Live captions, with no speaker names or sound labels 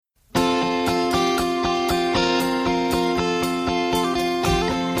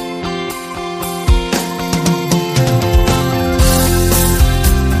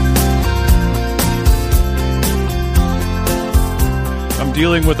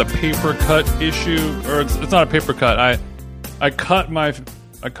dealing with a paper cut issue, or it's not a paper cut. I cut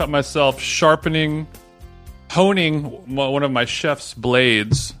myself honing one of my chef's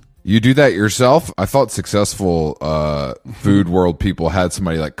blades. You do that yourself? I thought successful food world people had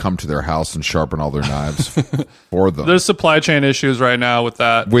somebody like come to their house and sharpen all their knives for them. There's supply chain issues right now with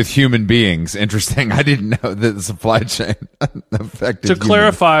that. With human beings. Interesting. I didn't know that the supply chain affected To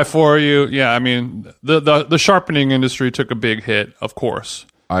clarify for you, yeah, I mean, the sharpening industry took a big hit, of course.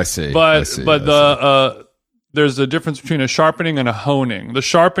 I see. There's a difference between a sharpening and a honing. The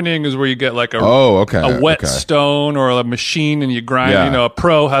sharpening is where you get like a whetstone or a machine and you grind. Yeah. You know, a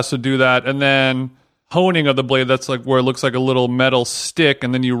pro has to do that. And then honing of the blade, that's like where it looks like a little metal stick,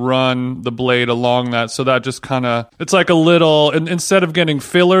 and then you run the blade along that. So that just kind of, it's like a little, instead of getting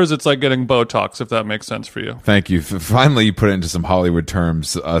fillers, it's like getting Botox, if that makes sense for you. Thank you. Finally, you put it into some Hollywood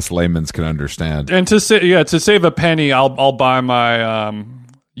terms us laymen's can understand. And to save a penny, I'll buy my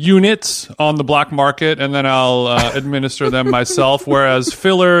units on the black market, and then I'll administer them myself, whereas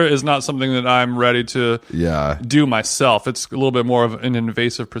filler is not something that I'm ready to do myself. It's a little bit more of an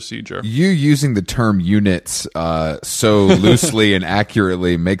invasive procedure. You using the term units so loosely and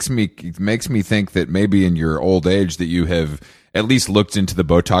accurately makes me think that maybe in your old age that you have at least looked into the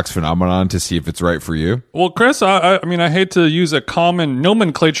Botox phenomenon to see if it's right for you. Well, Chris, I mean, I hate to use a common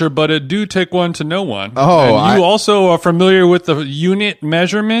nomenclature, but it do take one to know one. Oh, and you also are familiar with the unit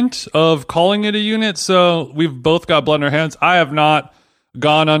measurement of calling it a unit, so we've both got blood in our hands. I have not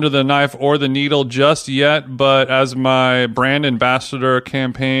gone under the knife or the needle just yet, but as my brand ambassador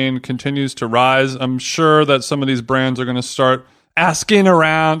campaign continues to rise, I'm sure that some of these brands are going to start asking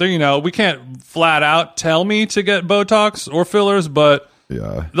around. You know, we can't flat out tell me to get Botox or fillers, but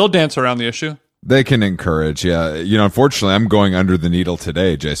they'll dance around the issue. They can encourage, yeah. You know, unfortunately, I'm going under the needle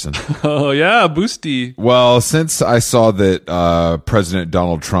today, Jason. Oh, yeah, boosty. Well, since I saw that President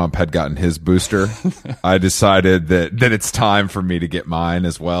Donald Trump had gotten his booster, I decided that it's time for me to get mine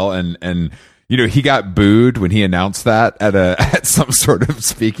as well. And you know, he got booed when he announced that at some sort of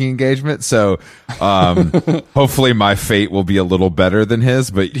speaking engagement. So, hopefully my fate will be a little better than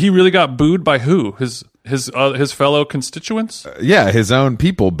his, but he really got booed by who? His fellow constituents? Yeah, his own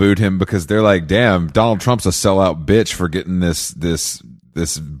people booed him because they're like, damn, Donald Trump's a sellout bitch for getting this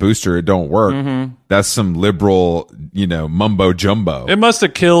booster. It don't work. Mm-hmm. That's some liberal, you know, mumbo jumbo. It must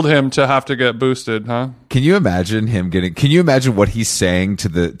have killed him to have to get boosted, huh? Can you imagine what he's saying to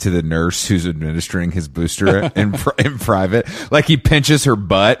the nurse who's administering his booster in private? Like he pinches her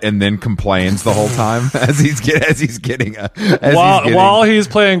butt and then complains the whole time while he's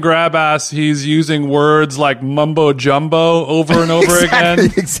playing grab ass, he's using words like mumbo jumbo over and over again.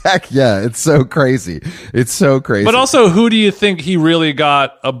 Exactly. Yeah, it's so crazy. But also, who do you think he really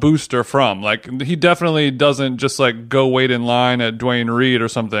got a booster from? Like, he definitely doesn't just like go wait in line at Dwayne Reed or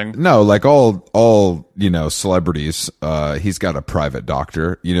something. No, like all you know, celebrities, he's got a private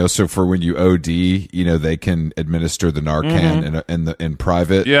doctor, you know, so for when you OD, you know, they can administer the Narcan in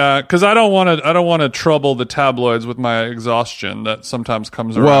private. Yeah, because I don't want to trouble the tabloids with my exhaustion that sometimes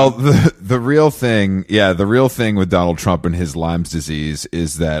comes around. Well, the real thing with Donald Trump and his Lyme's disease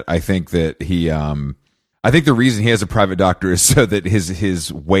is that I think that I think the reason he has a private doctor is so that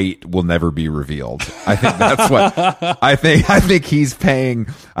his weight will never be revealed. I think that's what I think he's paying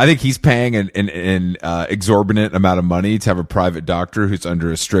an exorbitant amount of money to have a private doctor who's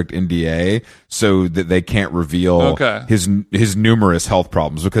under a strict NDA so that they can't reveal his numerous health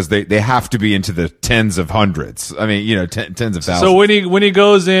problems, because they have to be into the tens of hundreds. I mean, you know, tens of thousands. So when he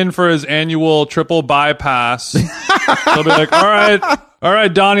goes in for his annual triple bypass, he'll be like, all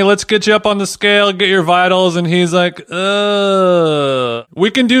right, Donnie, let's get you up on the scale, get your vitals. And he's like, we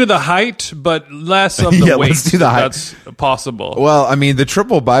can do the height, but less of the weight. Let's do the height. That's possible. Well, I mean, the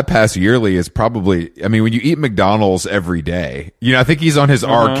triple bypass yearly is probably, I mean, when you eat McDonald's every day, you know, I think he's on his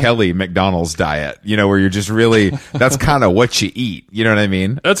R. Kelly McDonald's diet, you know, where you're just really, that's kind of what you eat. You know what I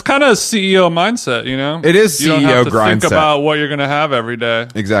mean? That's kind of CEO mindset, you know? It is CEO grind set. You don't have to think about what you're going to have every day.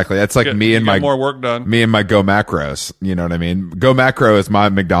 Exactly. That's like me and my more work done. Me and my Go Macros. You know what I mean? Go Macro is my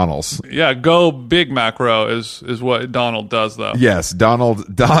McDonald's. Yeah, Go Big Macro is what Donald does, though. Yes,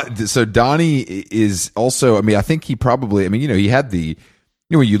 so Donnie is also, I mean, I think he probably, I mean, you know, he had you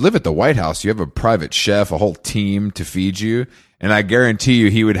know, when you live at the White House, you have a private chef, a whole team to feed you. And I guarantee you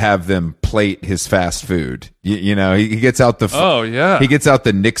he would have them plate his fast food. You know, he gets out he gets out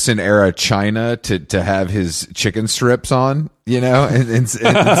the Nixon era china to have his chicken strips on, you know, and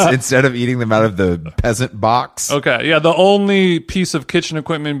instead of eating them out of the peasant box. Okay. Yeah. The only piece of kitchen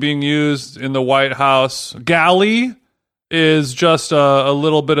equipment being used in the White House galley is just a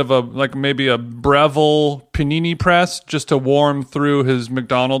little bit of maybe a Breville panini press just to warm through his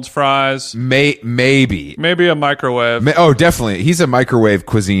McDonald's fries. Maybe a microwave. Oh, definitely. He's a microwave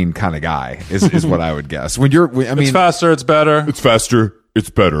cuisine kind of guy. Is what I would guess. It's faster. It's better. It's faster. It's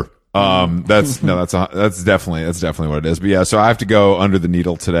better. That's definitely what it is. But yeah, so I have to go under the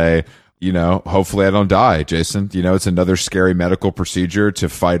needle today. Hopefully I don't die, Jason. It's another scary medical procedure to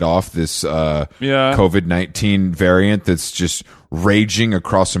fight off this COVID-19 variant that's just raging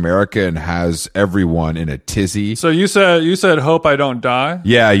across America and has everyone in a tizzy. So you said hope I don't die?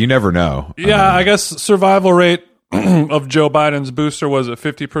 Yeah, you never know. Yeah, I guess survival rate of Joe Biden's booster was at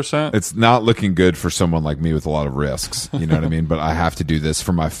 50%. It's not looking good for someone like me with a lot of risks. You know what I mean? But I have to do this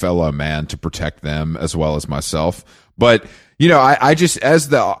for my fellow man to protect them as well as myself. But I just as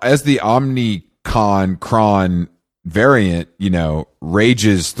the Omicron variant,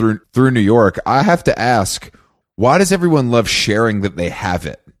 rages through New York, I have to ask, why does everyone love sharing that they have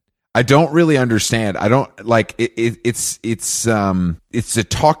it? I don't really understand. I don't like it. It's a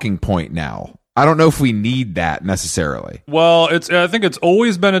talking point now. I don't know if we need that necessarily. Well, I think it's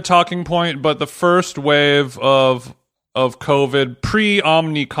always been a talking point, but the first wave of COVID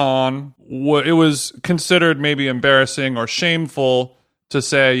pre-Omnicon, it was considered maybe embarrassing or shameful to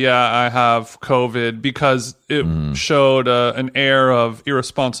say, yeah, I have COVID, because it showed an air of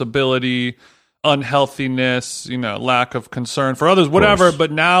irresponsibility, unhealthiness, lack of concern for others, whatever.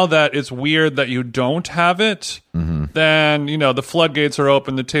 But now that it's weird that you don't have it, then, the floodgates are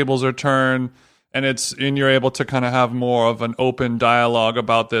open, the tables are turned, and you're able to kind of have more of an open dialogue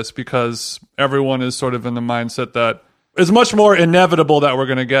about this, because everyone is sort of in the mindset that it's much more inevitable that we're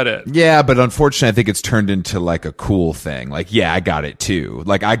going to get it. Yeah, but unfortunately, I think it's turned into like a cool thing. Like, yeah, I got it too.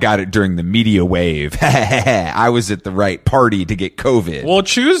 Like, I got it during the media wave. I was at the right party to get COVID. Well,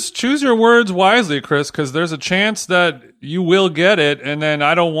 choose your words wisely, Chris, because there's a chance that you will get it, and then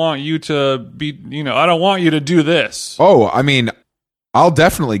I don't want you to I don't want you to do this. Oh, I mean, I'll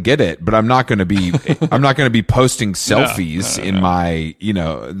definitely get it, but I'm not going to be posting selfies in my,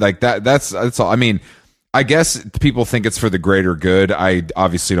 like that. That's all. I mean, I guess people think it's for the greater good. I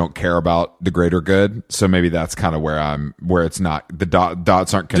obviously don't care about the greater good, so maybe that's kind of where it's not, the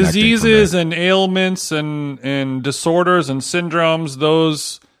dots aren't connecting. Diseases and ailments and disorders and syndromes,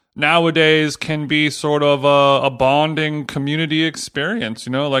 those nowadays can be sort of a bonding community experience.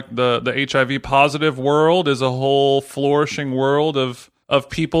 Like the HIV positive world is a whole flourishing world of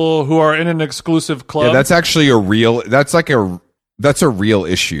people who are in an exclusive club. Yeah, that's actually that's a real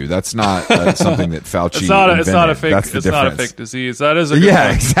issue. That's not something that Fauci invented. It's not a fake. It's not a fake disease. That is a good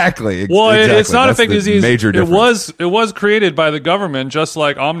point. Exactly. Well, exactly. It's not a fake disease. Major difference. It was created by the government, just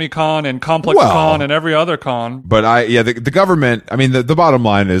like Omnicon and ComplexCon and every other con. But the government. I mean, the bottom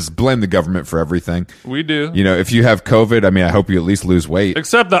line is blame the government for everything. We do. If you have COVID, I mean, I hope you at least lose weight.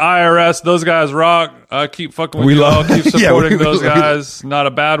 Except the IRS, those guys rock. Keep fucking with you all. Keep supporting those guys. Not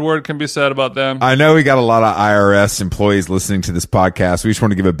a bad word can be said about them. I know we got a lot of IRS employees listening to this podcast. We just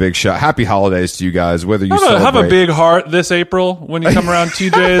want to give a big shout. Happy holidays to you guys. Whether you have a big heart this April when you come around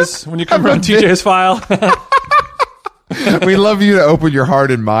TJ's file. We love you to open your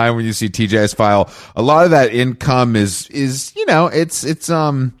heart and mind when you see TJ's file. A lot of that income is he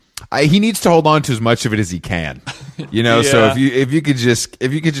needs to hold on to as much of it as he can. Yeah. So if you could just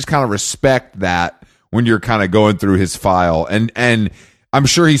kind of respect that when you're kind of going through his file, and I'm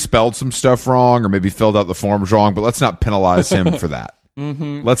sure he spelled some stuff wrong or maybe filled out the forms wrong, but let's not penalize him for that.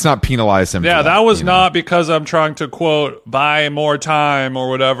 Let's not penalize him. Yeah, for that was not because I'm trying to quote buy more time or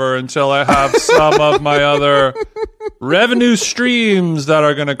whatever until I have some of my other revenue streams that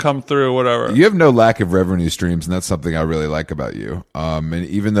are going to come through, whatever. You have no lack of revenue streams, and that's something I really like about you. And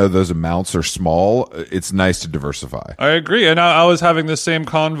even though those amounts are small, it's nice to diversify. I agree. And I was having the same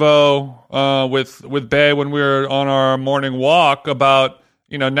convo with Bay when we were on our morning walk about,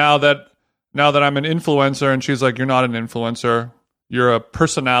 now that I'm an influencer, and she's like, you're not an influencer. You're a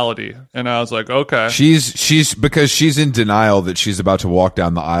personality. And I was like, okay. She's because she's in denial that she's about to walk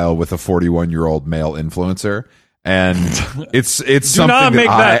down the aisle with a 41-year-old male influencer. And it's something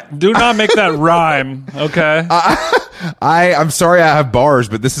do not make that rhyme, okay? I'm sorry I have bars,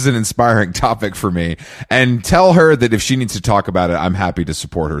 but this is an inspiring topic for me. And tell her that if she needs to talk about it, I'm happy to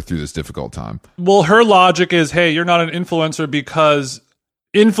support her through this difficult time. Well, her logic is, hey, you're not an influencer because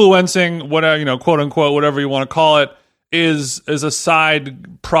influencing, whatever, quote unquote, whatever you want to call it, is a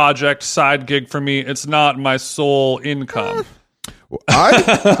side project, side gig for me. It's not my sole income.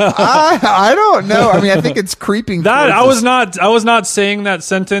 I don't know. I mean, I think it's creeping. That towards I was not saying that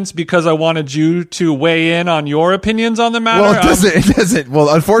sentence because I wanted you to weigh in on your opinions on the matter. Well, it doesn't.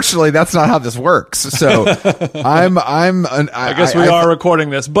 Well, unfortunately, that's not how this works. So I guess we are recording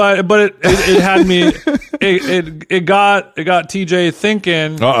this, but it had me. It got TJ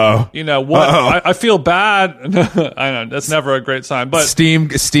thinking. You know what? I feel bad. I know that's never a great sign. But steam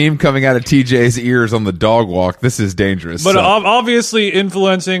coming out of TJ's ears on the dog walk. This is dangerous. But obviously,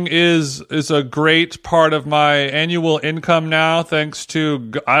 influencing is a great part of my annual income now. Thanks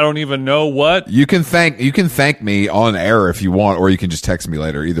to I don't even know what. You can thank me on air if you want, or you can just text me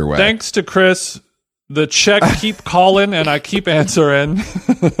later. Either way. Thanks to Chris. The check keep calling and I keep answering.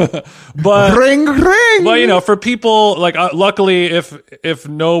 But ring. Well, you know, for people like luckily if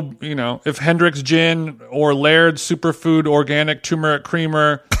Hendrick's Gin or Laird Superfood Organic Turmeric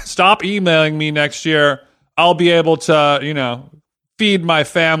Creamer stop emailing me next year, I'll be able to, you know, feed my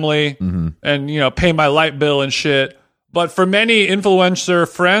family and, you know, pay my light bill and shit. But for many influencer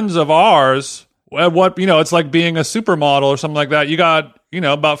friends of ours, what, you know, it's like being a supermodel or something like that. You got, you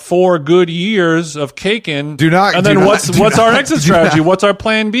know, about 4 good years of caking. What's our exit strategy? What's our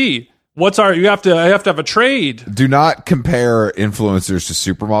plan B? I have to have a trade. Do not compare influencers to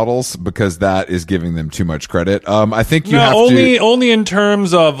supermodels because that is giving them too much credit. I think you have only in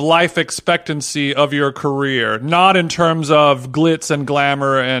terms of life expectancy of your career, not in terms of glitz and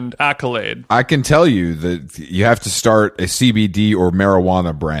glamour and accolade. I can tell you that you have to start a CBD or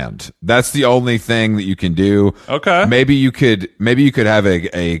marijuana brand. That's the only thing that you can do. Okay. Maybe you could have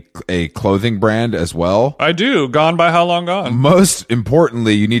a clothing brand as well. I do. Gone by how long gone? Most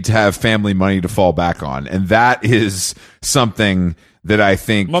importantly, you need to have family money to fall back on, and that is something that I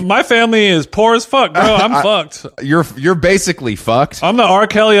think my family is poor as fuck, bro. I'm fucked. You're basically fucked. I'm the R.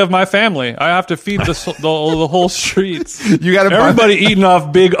 Kelly of my family. I have to feed the whole streets. You got everybody eating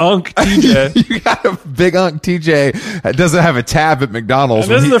off Big Unk TJ. You got a Big Unk TJ that doesn't have a tab at McDonald's.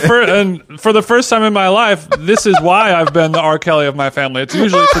 And for the first time in my life, this is why I've been the R. Kelly of my family. It's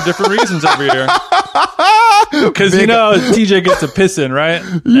usually for different reasons every year. Because you know TJ gets a piss in, right?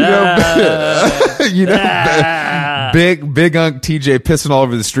 Big Unk TJ pissing all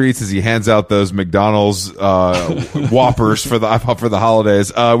over the streets as he hands out those McDonald's Whoppers for the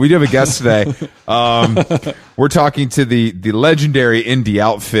holidays. We do have a guest today. We're talking to the legendary indie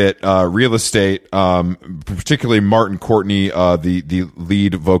outfit, Real Estate, particularly Martin Courtney, the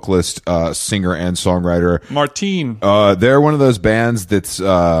lead vocalist, singer and songwriter. Martine. They're one of those bands that's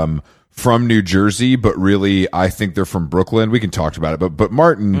from New Jersey, but really I think they're from Brooklyn. We can talk about it, but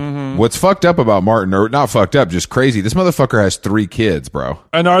Martin, what's fucked up about Martin, or not fucked up, just crazy, this motherfucker has 3 kids, bro.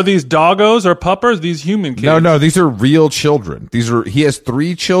 And are these doggos or puppers? These human kids? No, these are real children. He has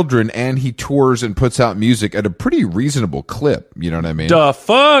 3 children, and he tours and puts out music at a pretty reasonable clip. You know what I mean? The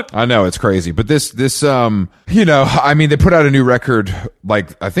fuck? I know, it's crazy, but this you know, I mean, they put out a new record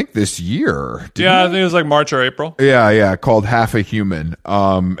like I think this year. I think it was like March or April. Yeah, called Half a Human.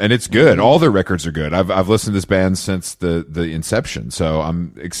 And it's good. All their records are good. I've listened to this band since the inception, so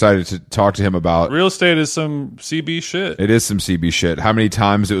I'm excited to talk to him about. Real Estate is some CB shit. It is some CB shit. How many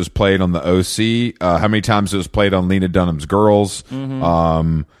times it was played on the OC? How many times it was played on Lena Dunham's Girls? How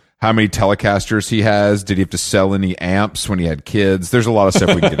many Telecasters he has? Did he have to sell any amps when he had kids? There's a lot of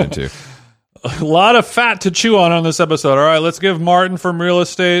stuff we can get into. A lot of fat to chew on this episode. All right, let's give Martin from Real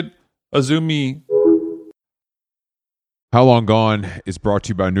Estate a zoomie. How Long Gone is brought to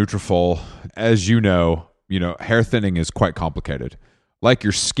you by Nutrafol. As you know, hair thinning is quite complicated. Like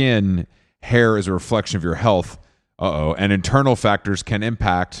your skin, hair is a reflection of your health. And internal factors can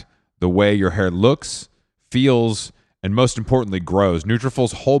impact the way your hair looks, feels, and most importantly, grows.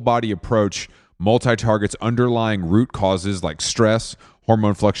 Nutrafol's whole body approach multi-targets underlying root causes like stress,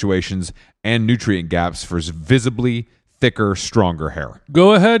 hormone fluctuations, and nutrient gaps for visibly thicker, stronger hair.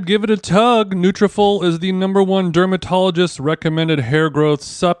 Go ahead, give it a tug. Nutrafol is the #1 dermatologist recommended hair growth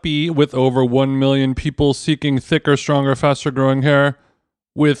suppy with over 1 million people seeking thicker, stronger, faster growing hair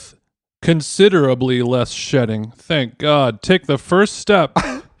with considerably less shedding. Thank God. Take the first step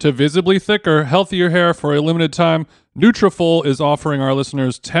to visibly thicker, healthier hair for a limited time. Nutrafol is offering our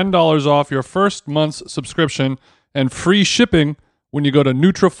listeners $10 off your first month's subscription and free shipping when you go to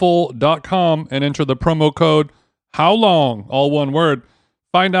Nutrafol.com and enter the promo code How Long, all one word.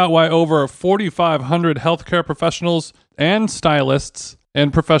 Find out why over 4,500 healthcare professionals and stylists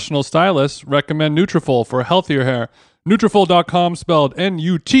and professional stylists recommend Nutrafol for healthier hair. Nutrafol.com, spelled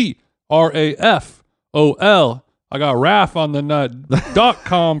Nutrafol. I got RAF on the nut.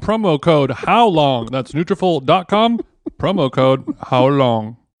 .com, promo code How Long. That's Nutrafol.com, promo code How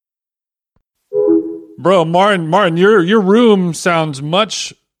Long. Bro, Martin, your room sounds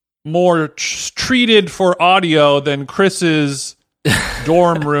much more treated for audio than Chris's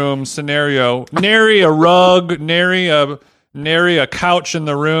dorm room scenario. Nary a rug, nary a couch in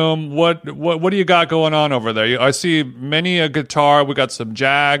the room. What do you got going on over there? I see many a guitar. We got some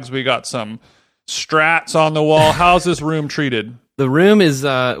Jags. We got some Strats on the wall. How's this room treated? The room is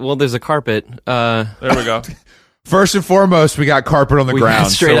there's a carpet. There we go. First and foremost, we got carpet on the ground.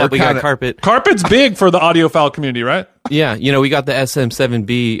 Straight up, we got carpet. Carpet's big for the audiophile community, right? Yeah, we got the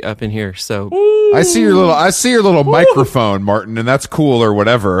SM7B up in here. So I see your little microphone, Martin, and that's cool or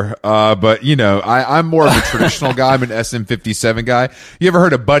whatever. But I'm more of a traditional guy. I'm an SM57 guy. You ever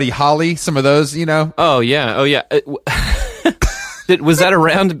heard of Buddy Holly? Some of those, Oh yeah. Was that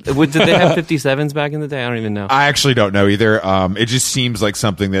around? Did they have 57s back in the day? I don't even know. I actually don't know either. It just seems like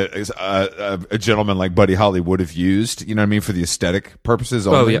something that a gentleman like Buddy Holly would have used. You know what I mean, for the aesthetic purposes.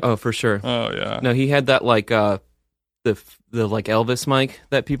 Only. Oh yeah. Oh for sure. Oh yeah. No, he had that like the like Elvis mic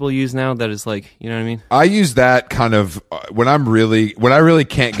that people use now. That is like, you know what I mean. I use that kind of when I really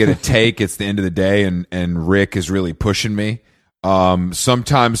can't get a take. It's the end of the day, and Rick is really pushing me.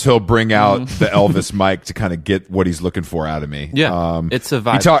 Sometimes he'll bring out the Elvis mic to kind of get what he's looking for out of me. Yeah, it's a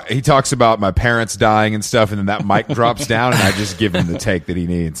vibe. He talks about my parents dying and stuff, and then that mic drops down, and I just give him the take that he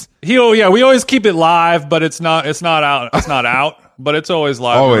needs. We always keep it live, but it's not out, but it's always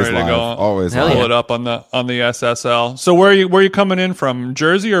live. Always ready live. To go. Always pull live. it up on the SSL. So where are you coming in from?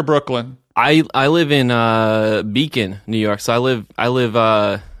 Jersey or Brooklyn? I live in Beacon, New York. So I live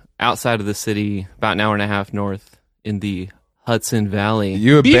outside of the city, about an hour and a half north in the Hudson Valley.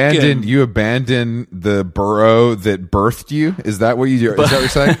 You abandoned the borough that birthed you. Is that what you? Is that what you're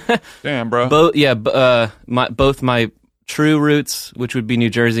saying? Damn, bro. Both my true roots, which would be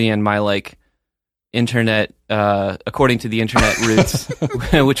New Jersey, and my like internet, according to the internet roots,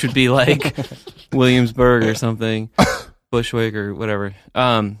 which would be like Williamsburg or something, Bushwick or whatever.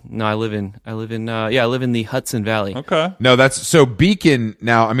 No, I live in the Hudson Valley. Okay. No, that's so Beacon.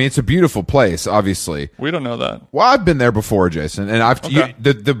 Now, I mean, it's a beautiful place. Obviously, we don't know that. Well, I've been there before, Jason, and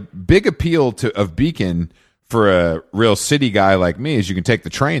the big appeal of Beacon for a real city guy like me is you can take the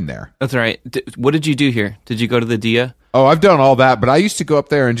train there. That's right. What did you do here? Did you go to the Dia? Oh, I've done all that, but I used to go up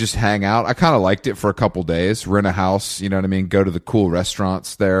there and just hang out. I kind of liked it for a couple days, rent a house, you know what I mean? Go to the cool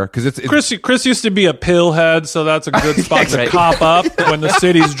restaurants there. Because it's Chris used to be a pillhead, so that's a good spot to cop up when the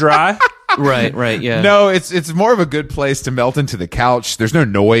city's dry. Right, yeah. No, it's more of a good place to melt into the couch. There's no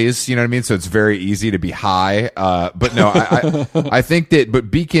noise, you know what I mean? So it's very easy to be high. But no, I think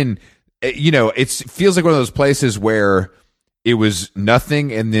but Beacon, it feels like one of those places where it was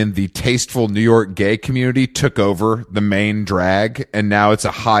nothing, and then the tasteful New York gay community took over the main drag, and now it's a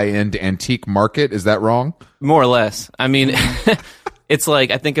high-end antique market. Is that wrong? More or less. I mean, it's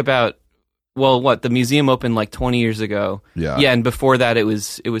like, I think about, the museum opened like 20 years ago. Yeah, and before that, it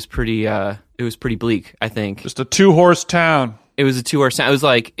was pretty bleak, I think. Just a 2-horse town. It was a 2-horse town.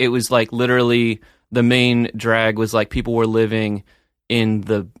 It was like literally the main drag was like people were living in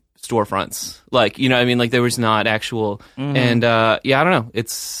the storefronts, like, you know what I mean, like there was not actual and I don't know,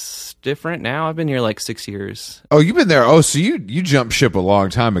 it's different now. I've been here like 6 years. Oh, you've been there. Oh, so you jumped ship a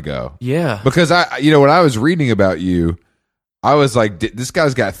long time ago. Yeah, because when I was reading about you, I was like, this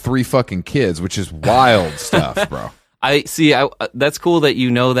guy's got 3 fucking kids, which is wild stuff, bro. I see. That's cool that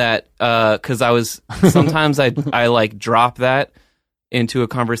you know that, because sometimes I like drop that into a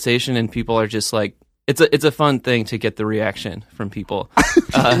conversation and people are just like, it's a fun thing to get the reaction from people.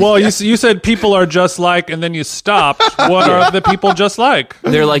 Well, you said people are just like, and then you stopped. What are the people just like?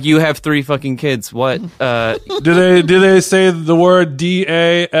 They're like, you have 3 fucking kids. What? Do they say the word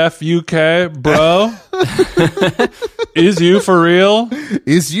DAFUK, bro? Is you for real?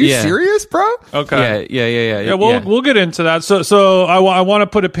 Is you serious, bro? Okay. Yeah. We'll get into that. So I want to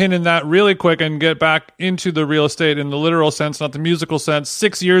put a pin in that really quick and get back into the real estate in the literal sense, not the musical sense.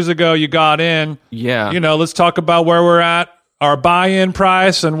 6 years ago, you got in. Yeah. Let's talk about where we're at, our buy-in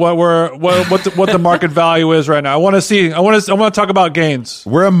price, and what the market value is right now. I want to talk about gains.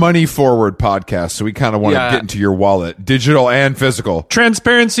 We're a money forward podcast, so we kind of want to get into your wallet, digital and physical.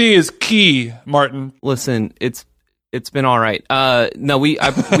 Transparency is key, Martin. Listen, it's been all right. No, we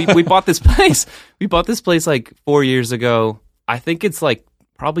bought this place. We bought this place like 4 years ago. I think it's like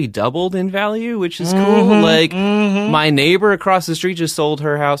probably doubled in value, which is cool. My neighbor across the street just sold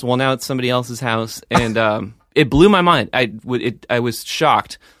her house. Well, now it's somebody else's house, and it blew my mind. I was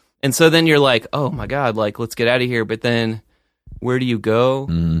shocked. And so then you're like, oh my God, like let's get out of here. But then where do you go?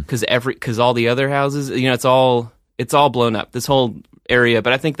 Because all the other houses, it's all blown up, this whole area.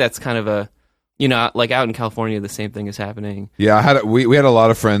 But I think that's kind of you know, like out in California, the same thing is happening. Yeah, we had a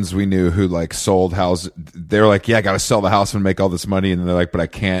lot of friends we knew who like sold houses. They were like, "Yeah, I got to sell the house and make all this money," and then they're like, "But I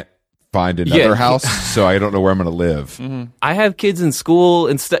can't find another house, so I don't know where I'm going to live." I have kids in school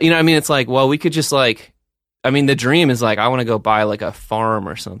and stuff. You know, what I mean, it's like, well, we could just like, I mean, the dream is like, I want to go buy like a farm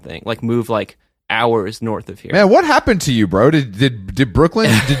or something, like move like hours north of here. Man, what happened to you, bro? Did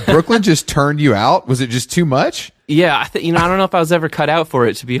Brooklyn just turn you out? Was it just too much? Yeah, you know, I don't know if I was ever cut out for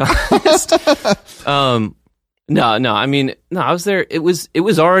it, to be honest. No, I mean, no, I was there. It was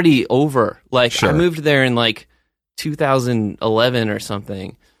already over. Like, Sure. I moved there in like 2011 or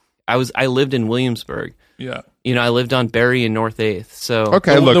something. I lived in Williamsburg. Yeah. You know, I lived on Berry and North 8th. So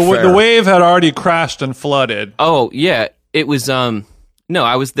Okay, look, fair. The wave had already crashed and flooded. Oh yeah, it was. No,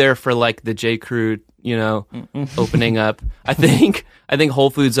 I was there for like the J. Crew, you know, opening up. I think Whole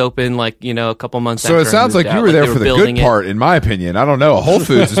Foods opened like, you know, a couple months. So after it sounds I moved like you out. were there they for the building good part, in my opinion. I don't know. Whole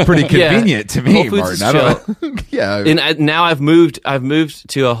Foods is pretty convenient to me, Whole Foods Martin. is I don't know. Yeah. And now I've moved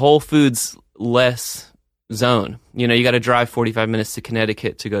to a Whole Foods less zone. You know, you got to drive 45 minutes to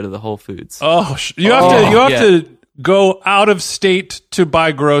Connecticut to go to the Whole Foods. Oh, you have yeah. to go out of state to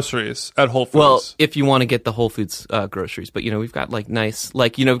buy groceries at Whole Foods. Well, if you want to get the Whole Foods groceries, but you know, we've got like nice,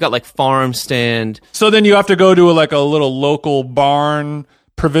 like, you know, we've got like farm stand. so then you have to go to like a little local barn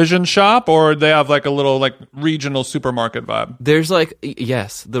provision shop, or they have like a little like regional supermarket vibe. There's like,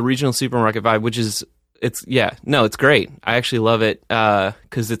 yes, the regional supermarket vibe, which is, it's great. I actually love it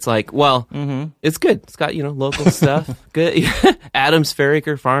because it's like, well, it's good. It's got, you know, local stuff. Good. Adams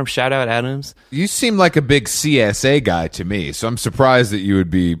Fairacre Farm. Shout out Adams. You seem like a big CSA guy to me, so I'm surprised that you would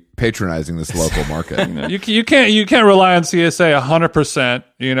be patronizing this local market. You can't rely on CSA 100%.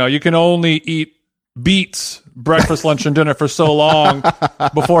 You know, you can only eat beets breakfast, lunch, and dinner for so long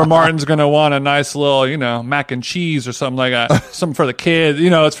before Martin's going to want a nice little, you know, mac and cheese or something like that. Something for the kids. You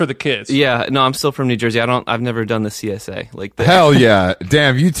know, it's for the kids. Yeah, no, I'm still from New Jersey. I've never done the CSA. Like the, Hell yeah.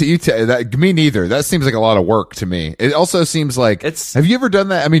 Damn, that, me neither. That seems like a lot of work to me. It also seems like, have you ever done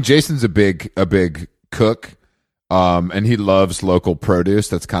that? I mean, Jason's a big cook. And he loves local produce.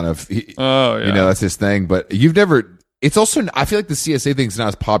 That's kind of, you know, that's his thing, but you've never, it's also, I feel like the CSA thing's not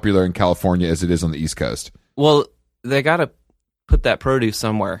as popular in California as it is on the East Coast. Well, they got to put that produce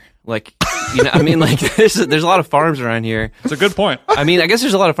somewhere. Like, you know, I mean, like there's a lot of farms around here. It's a good point. I mean, I guess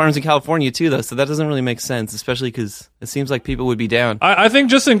there's a lot of farms in California too, though. So that doesn't really make sense, especially because it seems like people would be down. I think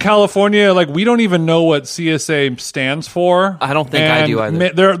just in California, like we don't even know what CSA stands for. I don't think I do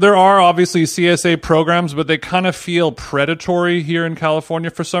either. There are obviously CSA programs, but they kind of feel predatory here in California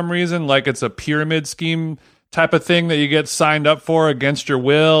for some reason. Like it's a pyramid scheme type of thing that you get signed up for against your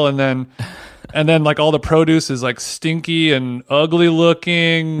will, and then like all the produce is like stinky and ugly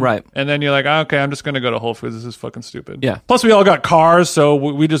looking. Right. And then you're like, okay, I'm just going to go to Whole Foods. This is fucking stupid. Yeah. Plus we all got cars, so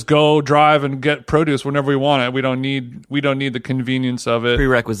we just go drive and get produce whenever we want it. We don't need the convenience of it.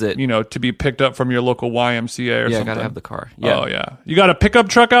 Prerequisite. You know, to be picked up from your local YMCA or something. Yeah, got to have the car. Yeah. Oh yeah. You got a pickup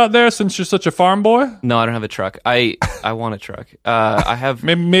truck out there since you're such a farm boy? No, I don't have a truck. I want a truck. I have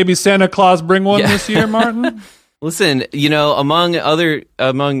maybe Santa Claus bring one this year, Martin? Listen, you know,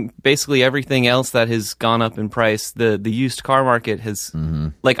 among basically everything else that has gone up in price, the used car market has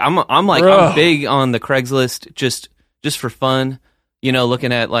like I'm big on the Craigslist just for fun, you know,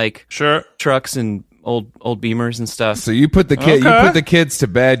 looking at like trucks and old Beamers and stuff. So you put the kids to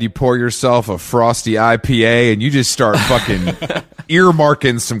bed, you pour yourself a frosty IPA, and you just start fucking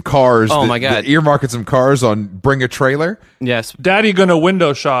earmarking some cars. Oh my god, earmarking some cars on Bring a Trailer. Yes, Daddy gonna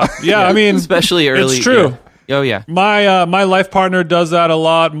window shop. Yeah, I mean, especially early. It's true. Yeah. Oh yeah, my life partner does that a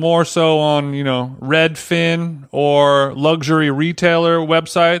lot more so on, you know, Redfin or luxury retailer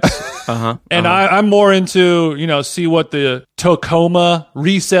websites. And I'm more into, you know, see what the Tacoma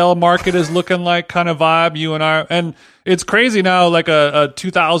resale market is looking like kind of vibe. You and I, and it's crazy now. Like a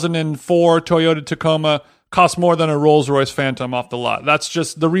 2004 Toyota Tacoma costs more than a Rolls-Royce Phantom off the lot. That's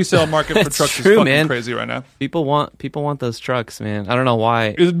just the resale market for trucks is fucking crazy right now. People want those trucks, man. I don't know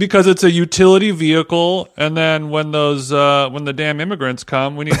why. It's because it's a utility vehicle, and then when when the damn immigrants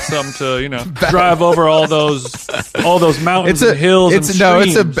come, we need something to, you know, drive over all those mountains and hills and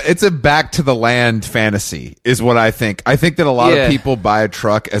streams. It's a back to the land fantasy is what I think. I think that a lot of people buy a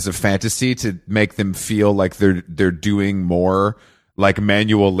truck as a fantasy to make them feel like they're doing more like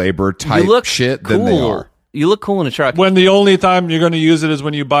manual labor type shit than they are. You look cool in a truck. When the only time you're going to use it is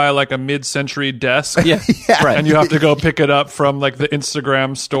when you buy like a mid-century desk. Yeah. Right. And you have to go pick it up from like the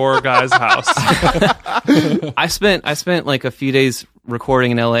Instagram store guy's house. I spent like a few days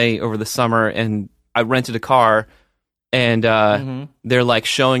recording in LA over the summer, and I rented a car, and they're like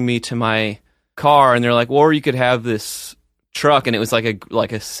showing me to my car, and they're like, or you could have this truck, and it was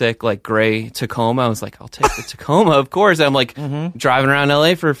like a sick like gray Tacoma. I was like, I'll take the Tacoma, of course. And I'm like driving around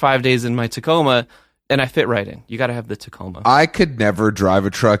LA for 5 days in my Tacoma, and I fit right in. You got to have the Tacoma. I could never drive a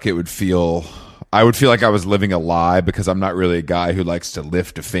truck. I would feel like I was living a lie because I'm not really a guy who likes to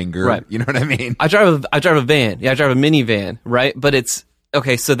lift a finger. Right. You know what I mean? I drive a van. Yeah, I drive a minivan, right? But it's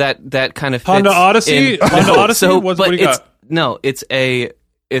okay. So that kind of fits Honda Odyssey. Honda Odyssey. What do you got? It's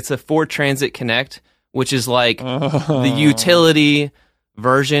a Ford Transit Connect, which is like the utility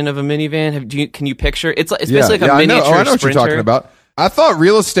version of a minivan. Can you picture? It's basically like a miniature I know what Sprinter. you're talking about. I thought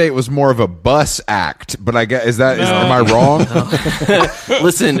real estate was more of a bus act, but I guess am I wrong?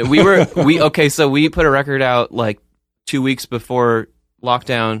 Listen, so we put a record out like 2 weeks before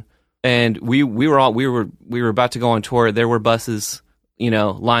lockdown, and we were about to go on tour. There were buses,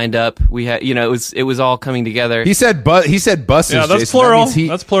 lined up. We had, it was all coming together. He said buses. Yeah, that's Jason. plural. That means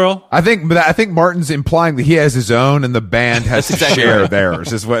That's plural. I think Martin's implying that he has his own and the band has to exactly share right.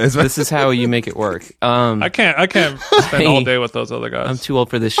 theirs. This is how you make it work. I can't spend all day with those other guys. I'm too old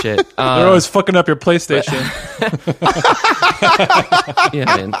for this shit. They're always fucking up your PlayStation. Yeah,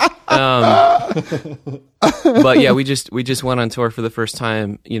 man. But yeah, we just went on tour for the first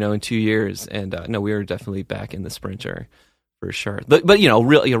time, in 2 years, and no, we were definitely back in the Sprinter for sure. But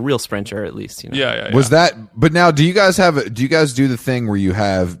a real Sprinter at least. Yeah. Was that? But now, do you guys do the thing where you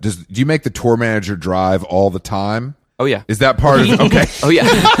have? Do you make the tour manager drive all the time? Oh yeah. Is that part of? Okay. Oh yeah.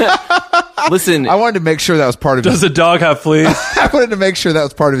 Listen, I wanted to make sure that was part of. Does the dog have fleas? I wanted to make sure that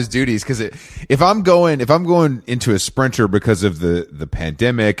was part of his duties because if I'm going into a Sprinter because of the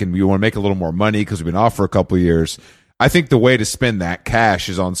pandemic and we want to make a little more money because we've been off for a couple of years, I think the way to spend that cash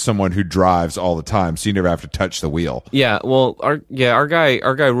is on someone who drives all the time, so you never have to touch the wheel. Yeah, well, our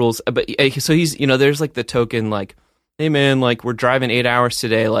guy rules. But so he's there's like the token like, hey man, like we're driving 8 hours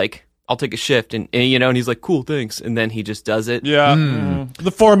today, like I'll take a shift, and he's like, cool, thanks, and then he just does it. Yeah,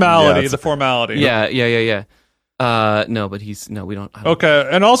 the formality. Yeah. No, but we don't. Okay,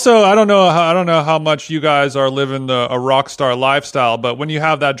 and also I don't know how much you guys are living a rock star lifestyle, but when you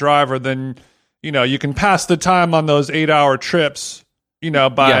have that driver, then you can pass the time on those 8-hour trips,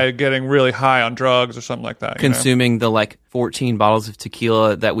 by getting really high on drugs or something like that. Consuming the like 14 bottles of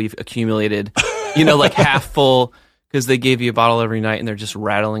tequila that we've accumulated, like half full, because they gave you a bottle every night and they're just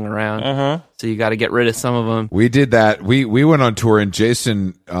rattling around. So you got to get rid of some of them. We did that. We went on tour and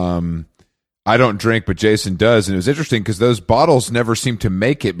Jason, I don't drink, but Jason does, and it was interesting because those bottles never seemed to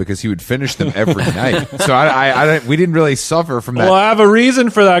make it because he would finish them every night. So we didn't really suffer from that. Well, I have a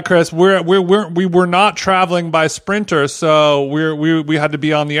reason for that, Chris. We were not traveling by Sprinter, so we had to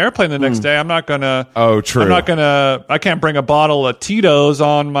be on the airplane the next day. I'm not gonna. Oh, true. I can't bring a bottle of Tito's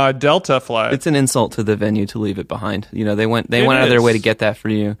on my Delta flight. It's an insult to the venue to leave it behind. They went out of their way to get that for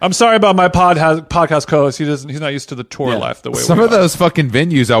you. I'm sorry about my podcast co-host. He's not used to the tour life the way some we of those fucking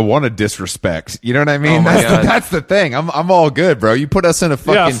venues I want to disrespect. You know what I mean? Oh my God. That's the thing. I'm all good, bro. You put us in a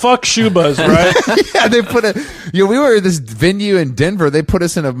fucking fuck Shubas, right? yeah, they put we were at this venue in Denver. They put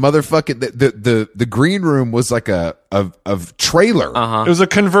us in a motherfucking the green room was like a trailer. It was a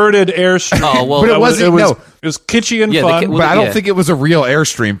converted Airstream. Oh well, but it wasn't. It was kitschy and fun. But I don't think it was a real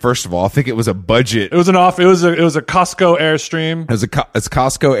Airstream. First of all, I think it was a budget. It was a Costco Airstream. It's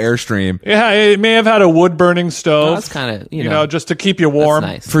Costco Airstream. Yeah, it may have had a wood burning stove. That's kind of you know just to keep you warm.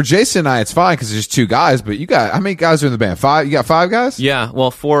 That's nice. For Jason and I, it's fine because there's two guys. But how many guys are in the band? 5. You got 5 guys? Yeah.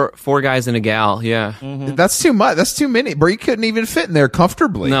 Well, four guys and a gal. Yeah. Mm-hmm. That's too much. That's too many. Bro, you couldn't even fit in there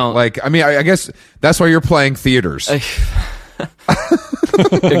comfortably. No. I guess that's why you're playing theaters.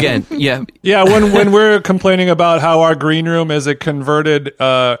 Again, yeah. Yeah, when we're complaining about how our green room is a converted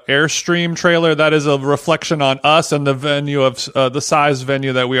Airstream trailer, that is a reflection on us and the venue of the size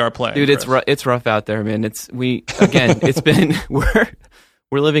venue that we are playing. Dude, it's rough out there, man. It's been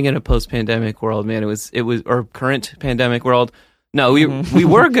we're living in a post-pandemic world, man. It was or current pandemic world. No, we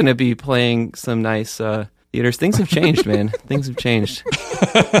were going to be playing some nice theaters. Things have changed, man. Things have changed.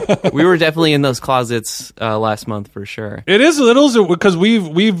 We were definitely in those closets last month for sure. It is a little because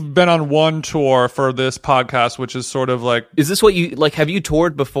we've been on one tour for this podcast, which is sort of like. Is this what you like? Have you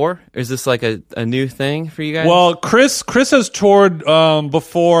toured before? Or is this like a new thing for you guys? Well, Chris has toured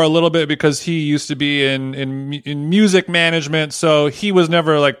before a little bit because he used to be in music management, so he was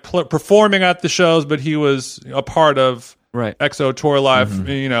never like performing at the shows, but he was a part of EXO tour life.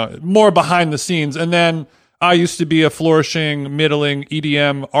 More behind the scenes, and then. I used to be a flourishing, middling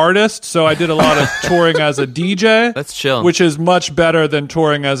EDM artist, so I did a lot of touring as a DJ. That's chill. Which is much better than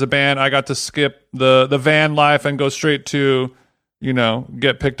touring as a band. I got to skip the van life and go straight to,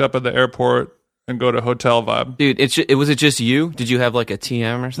 get picked up at the airport and go to hotel vibe. Dude, was it just you? Did you have like a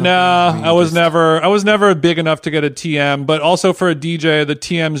TM or something? No, Or you I was just- never big enough to get a TM, but also for a DJ, the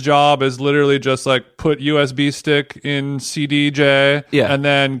TM's job is literally just like put USB stick in CDJ Yeah. and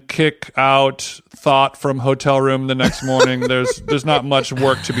then kick out thought from hotel room the next morning. There's not much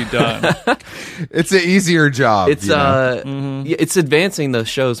work to be done. It's an easier job. It's you know? yeah, it's advancing those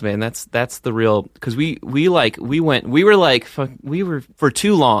shows, man. That's the real, because we were for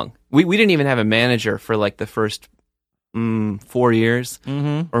too long. We didn't even have a manager for like the first 4 years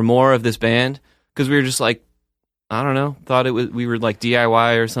or more of this band, because we were just like, I don't know, we were like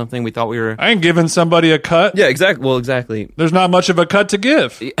DIY or something. We thought we were. I ain't giving somebody a cut. Yeah, exactly. Well, exactly. There's not much of a cut to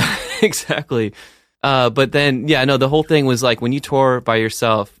give. Exactly. But then, yeah, no, the whole thing was like when you tour by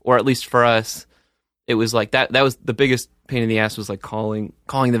yourself, or at least for us, it was like that was the biggest pain in the ass, was like calling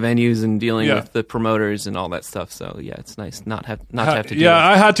the venues and dealing Yeah. with the promoters and all that stuff. So yeah, it's nice not to have to do Yeah,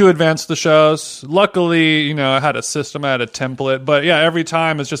 that. I had to advance the shows. Luckily, I had a system, I had a template. But yeah, every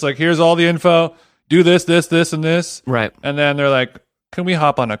time it's just like, here's all the info. Do this, and this. Right. And then they're like, can we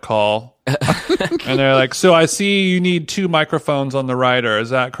hop on a call? And they're like, so I see you need 2 microphones on the rider.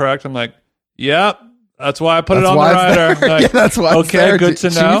 Is that correct? I'm like, yep. That's why I put it That's on why the it's rider. there. Like, Yeah, that's why it's okay, there, good to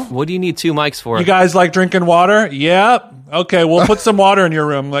Chief. know. What do you need 2 mics for? You guys like drinking water? Yep. Okay, we'll put some water in your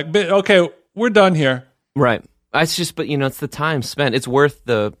room. Like, okay, we're done here. Right. It's just, but it's the time spent. It's worth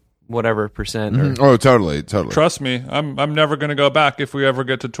the whatever percent. Or, Oh, totally. Trust me, I'm never gonna go back if we ever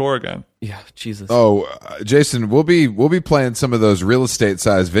get to tour again. yeah, Jesus. Oh, Jason, we'll be playing some of those real estate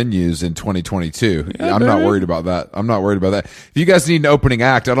sized venues in 2022. Yeah, I'm not baby. worried about that. If you guys need an opening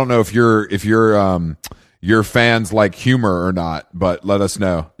act, I don't know if your fans like humor or not, but let us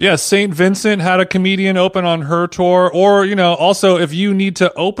know. Yeah, St. Vincent had a comedian open on her tour, or also if you need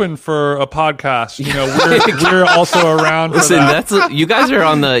to open for a podcast, we're also around. Listen, for that. you guys are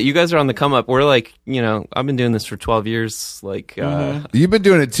on the come up. We're like, I've been doing this for 12 years. Like, You've been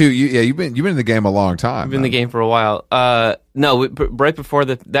doing it too. You've been in the game a long time. I've been in the game for a while. No, right before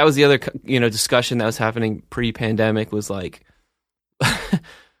that was the other discussion that was happening pre-pandemic, was like,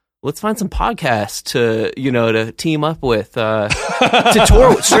 let's find some podcasts to team up with, to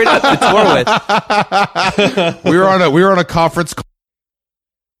tour straight up to tour with. we were on a conference call.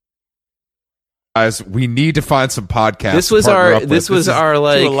 Guys, we need to find some podcasts. This was to partner our up with. this was our to the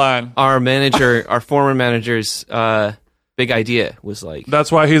like line. our manager, our former manager's big idea was like,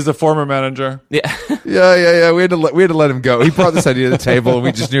 That's why he's the former manager. yeah. Yeah. We had to let him go. He brought this idea to the table, and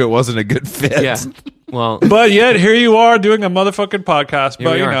we just knew it wasn't a good fit. Yeah. Well, But yet here you are doing a motherfucking podcast. Here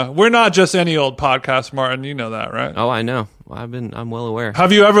But we are. we're not just any old podcast, Martin. You know that, right? oh, I know. I'm well aware.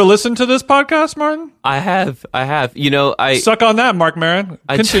 Have you ever listened to this podcast, Martin? I have. I Suck on that, Mark Maron.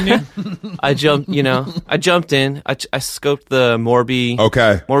 Continue. I jumped. I jumped in. I scoped the Morby.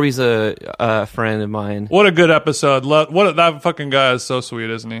 Okay. Morby's a friend of mine. What a good episode. That fucking guy is so sweet,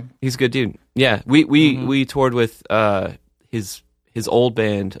 isn't he? He's a good dude. Yeah, we toured with his old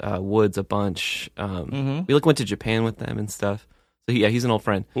band Woods a bunch. We went to Japan with them and stuff. So yeah, he's an old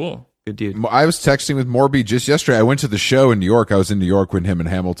friend. Cool. Good dude. I was texting with Morby just yesterday. I went to the show in New York. I was in New York when him and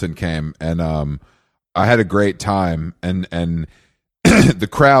Hamilton came, and I had a great time. And the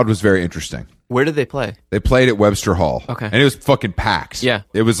crowd was very interesting. Where did they play? They played at Webster Hall. Okay. And it was fucking packed. Yeah.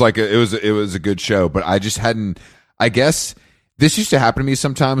 It was like it was a good show, but I just hadn't. I guess this used to happen to me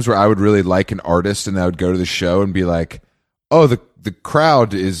sometimes, where I would really like an artist, and I would go to the show and be like, "Oh, the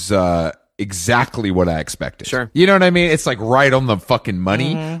crowd is exactly what I expected." Sure. You know what I mean? It's like right on the fucking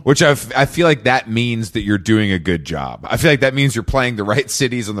money, which I feel like that means that you're doing a good job. I feel like that means you're playing the right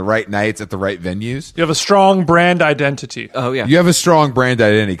cities on the right nights at the right venues. You have a strong brand identity. Oh yeah. You have a strong brand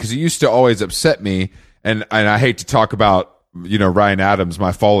identity, because it used to always upset me, and I hate to talk about Ryan Adams,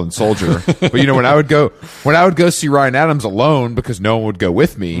 my fallen soldier, but when I would go see Ryan Adams alone, because no one would go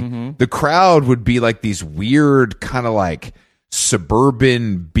with me, the crowd would be like these weird kind of like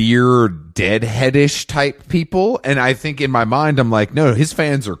suburban beer deadheadish type people, and I think in my mind I'm like, no, his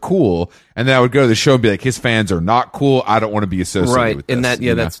fans are cool, and then I would go to the show and be like, his fans are not cool. I don't want to be associated Right, with and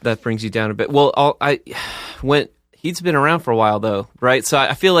this, that brings you down a bit. Well, he's been around for a while though, right? So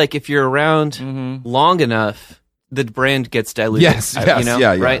I feel like if you're around long enough, the brand gets diluted. Yes, yeah, right.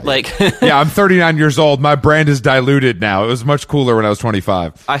 yeah. Like, Yeah, I'm 39 years old. My brand is diluted now. It was much cooler when I was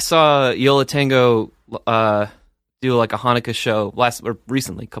 25. I saw Yola Tango do like a Hanukkah show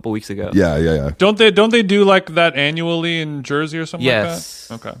recently, a couple weeks ago. Yeah. Don't they do like that annually in Jersey or something Yes.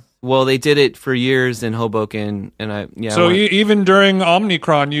 like that? Okay. Well, they did it for years in Hoboken, and I So went- even during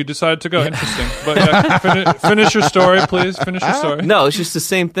Omnicron, you decided to go. Interesting. But yeah, finish your story, please. Finish your story. no, it's just the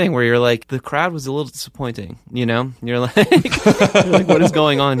same thing where you're like, the crowd was a little disappointing, you know? You're like, you're like, what is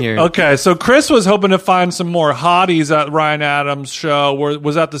going on here? Okay, so Chris was hoping to find some more hotties at Ryan Adams' show.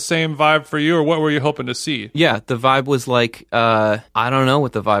 Was that the same vibe for you, or what were you hoping to see? Yeah, the vibe was like, I don't know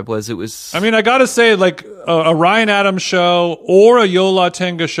what the vibe was. It was, I mean, I gotta say, like a Ryan Adams show or a Yo La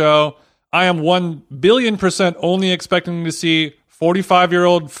Tenga show, I am 1,000,000,000% only expecting to see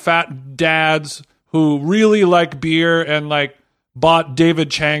 45-year-old fat dads who really like beer and like bought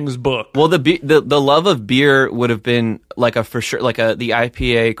David Chang's book. well, the love of beer would have been like for sure, like the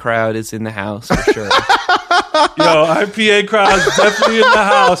IPA crowd is in the house for sure. Yo, IPA crowd's definitely in the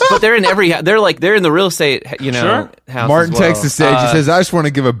house. But they're in they're in the real estate, you know, Sure. house. Martin as well. takes the stage. He says, "I just want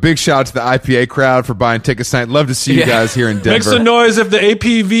to give a big shout out to the IPA crowd for buying tickets tonight. Love to see you Yeah. guys here in Denver." Make some noise if the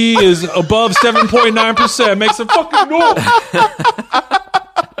APV is above 7.9%. Make some fucking noise.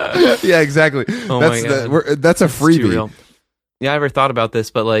 Yeah, exactly. Oh that's my God. that's a It's too freebie. real. Yeah, I never thought about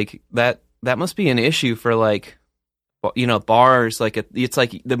this, but like that must be an issue for like, you know, bars. Like it's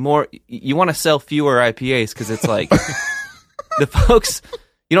like the more you want to sell fewer IPAs because it's like the folks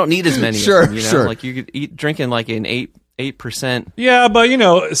you don't need as many. Sure, of them, you know? sure. Like you could drinking like an 8%. Yeah, but you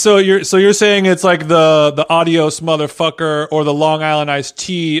know, so you're saying it's like the adios motherfucker or the Long Island iced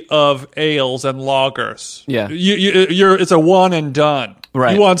tea of ales and lagers. Yeah. You're it's a one and done.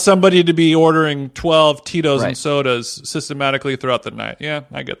 Right. You want somebody to be ordering 12 Tito's and Right. sodas systematically throughout the night. Yeah,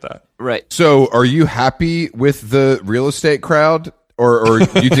 I get that. Right. So, are you happy with the real estate crowd, or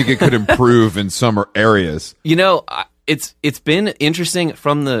do you think it could improve in some areas? You know, it's been interesting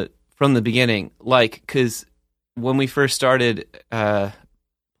from the beginning, like because when we first started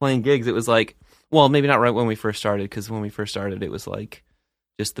playing gigs, it was like, well, maybe not right when we first started, because when we first started, it was like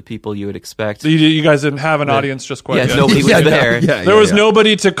just the people you would expect. So you guys didn't have an audience just quite Yeah, yet. nobody was Yeah, no, there. yeah, There was yeah.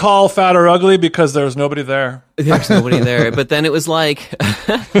 nobody to call fat or ugly because there was nobody there. There's nobody there. But then it was like,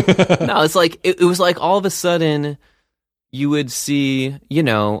 no, it's like, it was like all of a sudden you would see, you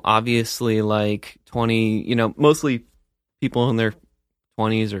know, obviously like 20, you know, mostly people in their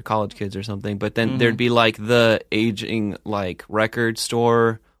 20s or college kids or something. But then there'd be like the aging, like record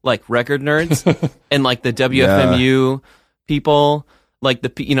store, like record nerds and like the WFMU people, like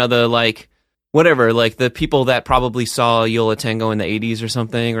the, you know, the like, whatever, like the people that probably saw Yo La Tengo in the 80s or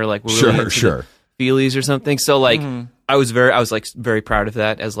something, or like were really into the Sure. Feelies or something. So like I was like very proud of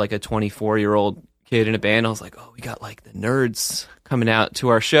that as like a 24-year-old kid in a band. I was like, oh, we got like the nerds coming out to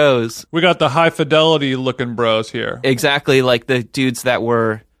our shows. We got the high fidelity looking bros here. Exactly, like the dudes that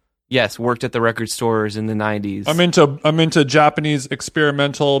were worked at the record stores in the 90s. I'm into Japanese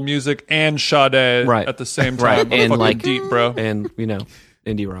experimental music and Sade Right. at the same time. Right. I'm And, fucking like- deep, bro. and you know,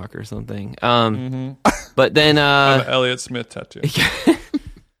 indie rock or something. But then The Elliott Smith tattoo.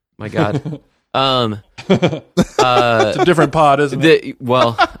 my god. It's a different pod, isn't it?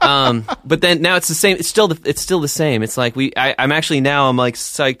 But then now it's the same. It's still the same. It's like I'm like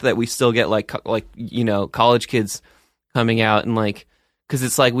psyched that we still get like you know, college kids coming out and like, because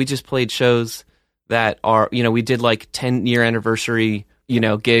it's like we just played shows that are, you know, we did like 10-year anniversary, you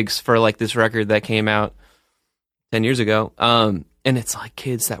know, gigs for like this record that came out 10 years ago. And it's like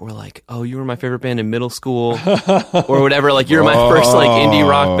kids that were like, oh, you were my favorite band in middle school or whatever. Like you're my first like indie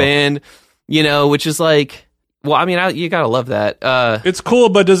rock band, you know, which is like, well, I mean, you gotta love that. It's cool,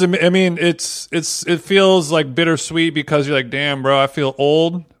 but doesn't I mean it feels like bittersweet because you're like, damn, bro, I feel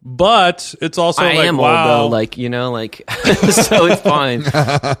old. But it's also I like, am wow. old though, like, you know, like, so it's fine.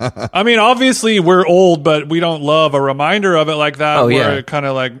 I mean, obviously we're old, but we don't love a reminder of it like that, Oh, where yeah. it kind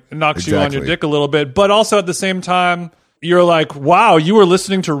of like knocks you on your Exactly. dick a little bit. But also at the same time, you're like, wow, you were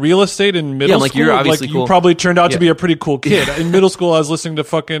listening to Real Estate in middle like, school. you're obviously you cool. probably turned out to Yeah. be a pretty cool kid. In middle school, I was listening to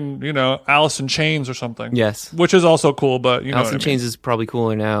fucking, you know, Alice in Chains or something. Yes. which is also cool, but you know, Alice what in I mean. Chains is probably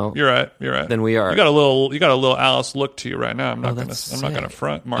cooler now. You're right. You're right. Than we are. You got a little Alice look to you right now. I'm not gonna that's sick.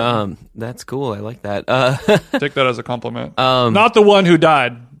 front, Martin. That's cool. I like that. Take that as a compliment. Not the one who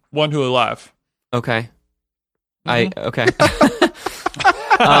died, one who alive. Okay. Mm-hmm. Okay.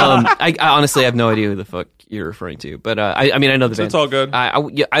 I honestly have no idea who the fuck you're referring to, but I mean, I know the band. It's all good.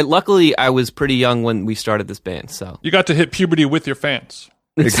 I luckily I was pretty young when we started this band, so You got to hit puberty with your fans.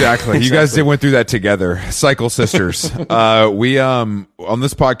 Exactly. You guys went through that together. Cycle sisters. We on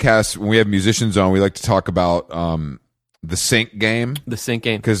this podcast, when we have musicians on, we like to talk about the sync game, the sync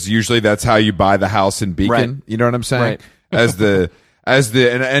game. because usually that's how you buy the house in Beacon. Right. You know what I'm saying? Right.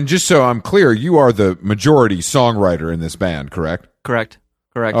 And just so I'm clear, you are the majority songwriter in this band, correct? Correct.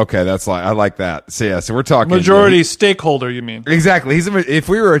 Correct. Okay, that's like I like that. So yeah, so we're talking Majority stakeholder, you mean? Exactly. If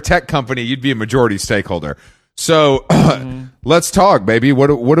we were a tech company, you'd be a majority stakeholder. So let's talk, baby. What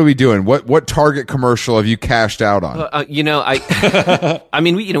are we doing? What Target commercial have you cashed out on? I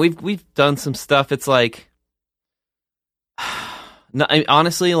mean, we've done some stuff. It's like, no,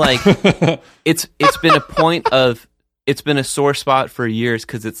 honestly, like it's been it's been a sore spot for years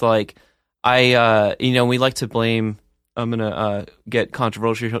because it's like we like to blame. I'm gonna get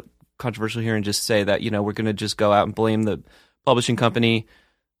controversial here and just say that we're gonna just go out and blame the publishing company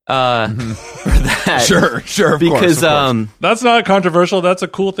for that. Sure, because of course. That's not controversial. That's a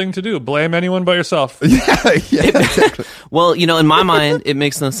cool thing to do. Blame anyone but yourself. yeah, exactly. Well, in my mind, it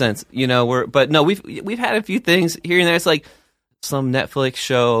makes no sense. We've had a few things here and there. It's like some Netflix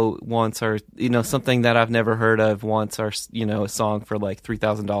show wants our, something that I've never heard of wants our, a song for like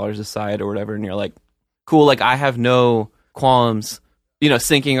 $3,000 a side or whatever, and you're like, cool. Like I have no qualms,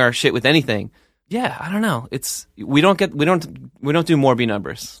 syncing our shit with anything. Yeah, I don't know. We don't do Morby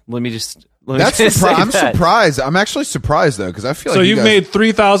numbers. I'm surprised. I'm actually surprised though because I feel like so you've made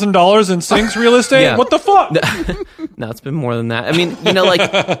 $3,000 in Syncs real estate. Yeah. What the fuck? No, it's been more than that. I mean,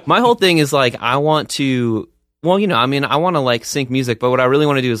 like my whole thing is like I want to. Well, I want to like sync music, but what I really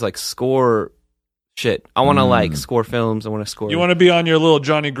want to do is like score shit. I want to like score films. I want to score. You want to be on your little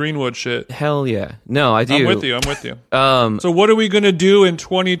Johnny Greenwood shit. Hell yeah. No, I do. I'm with you. So what are we going to do in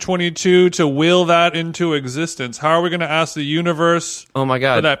 2022 to will that into existence? How are we going to ask the universe oh my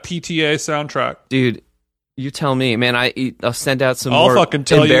God. for that PTA soundtrack? Dude, you tell me, man. I'll send out some I'll more fucking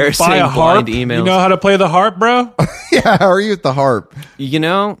tell embarrassing you. Buy a harp. emails. You know how to play the harp, bro? Yeah, how are you at the harp?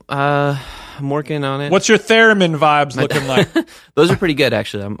 I'm working on it. What's your theremin vibes looking like? Those are pretty good,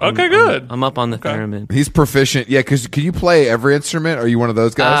 actually. Good. I'm up on the theremin. He's proficient. Yeah, because can you play every instrument? Are you one of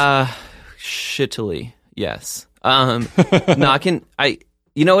those guys? Shittily, yes. No, I can.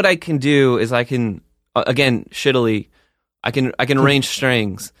 You know what I can do is I can again shittily. I can arrange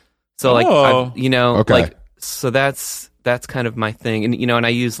strings. So like Okay. like so that's kind of my thing, and and I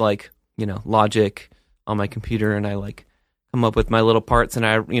use like Logic on my computer, and I like come up with my little parts, and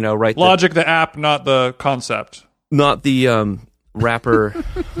I write Logic, the app, not the concept, not the rapper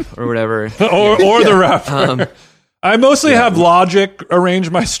or whatever, or the rapper. I mostly have Logic arrange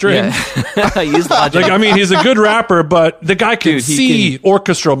my strings. Yeah. I use Logic. Like, I mean, he's a good rapper, but the guy can see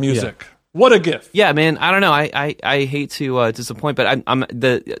orchestral music. Yeah. What a gift! Yeah, man. I don't know. I hate to disappoint, but I'm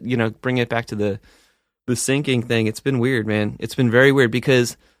bring it back to the syncing thing. It's been weird, man. It's been very weird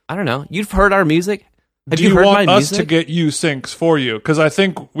because I don't know. You've heard our music. Have do you heard want my us music? to get you syncs for you? Because I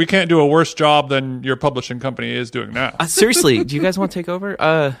think we can't do a worse job than your publishing company is doing now. Seriously, do you guys want to take over?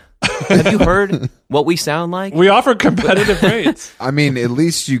 Have you heard what we sound like? We offer competitive rates. I mean, at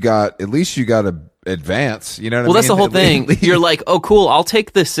least you got to advance. You know what I mean? Well, that's the whole thing. You're like, oh, cool. I'll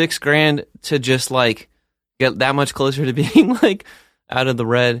take the $6,000 to just like get that much closer to being like out of the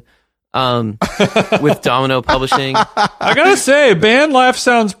red. With Domino Publishing. I gotta say, band life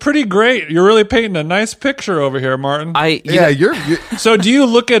sounds pretty great. You're really painting a nice picture over here, Martin. You're So do you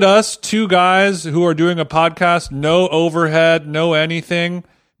look at us two guys who are doing a podcast, no overhead, no anything?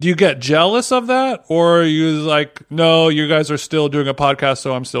 Do you get jealous of that? Or are you like, no, you guys are still doing a podcast,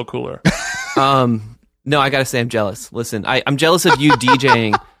 so I'm still cooler? No, I gotta say I'm jealous. Listen, I'm jealous of you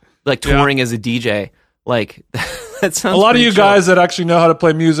DJing, like touring as a DJ. Like that sounds. A lot of you chill. guys that actually know how to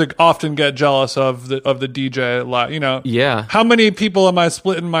play music often get jealous of the DJ. Yeah. How many people am I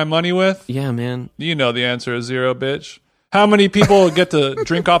splitting my money with? Yeah, man. You know the answer is 0, bitch. How many people get to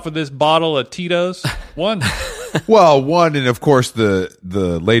drink off of this bottle of Tito's? 1. Well, 1, and of course the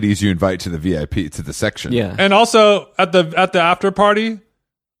ladies you invite to the VIP to the section. Yeah. And also at the after party,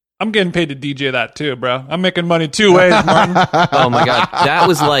 I'm getting paid to DJ that too, bro. I'm making money 2 ways, Martin. Oh my God. That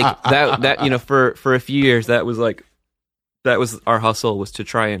was like that for a few years that was our hustle was to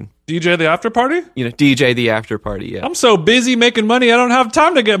try and DJ the after party? DJ the after party, yeah. I'm so busy making money, I don't have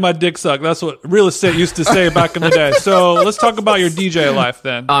time to get my dick sucked. That's what real estate used to say back in the day. So let's talk about your DJ life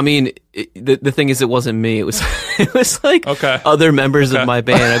then. I mean, the thing is, it wasn't me. It was like other members of my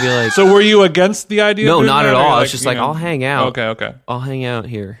band. I'd be like, so were you against the idea? No, of doing not that, at or all. like, It's just like I'll hang out. Okay. I'll hang out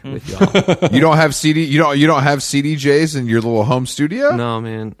here with y'all. You don't have you don't have CDJs in your little home studio? No,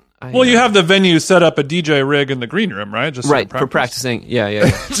 man. Well, you have the venue set up a DJ rig in the green room, right? Just right for practicing. Yeah.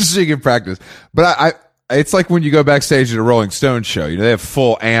 Just so you can practice. But it's like when you go backstage at a Rolling Stones show. They have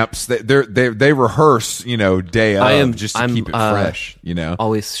full amps. They rehearse. Day of just to keep it fresh.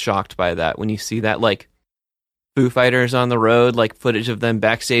 Always shocked by that when you see that like Foo Fighters on the road, like footage of them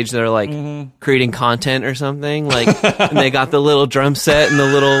backstage. They're like creating content or something. Like, and they got the little drum set and the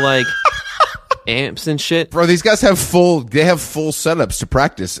little like amps and shit. Bro, these guys have full setups to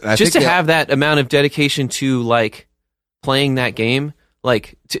practice. And I Just think to have that amount of dedication to like playing that game,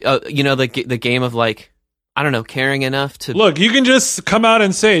 like to, the game of like, I don't know, caring enough to Look, you can just come out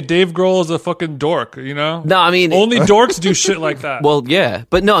and say Dave Grohl is a fucking dork, you know? No, I mean only dorks do shit like that. Well, yeah,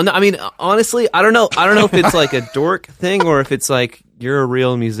 but no, I mean honestly, I don't know if it's like a dork thing or if it's like you're a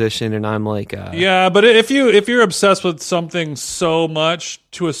real musician and I'm like yeah, but if you're obsessed with something so much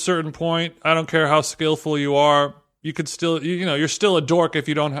to a certain point, I don't care how skillful you are, you could still you're still a dork if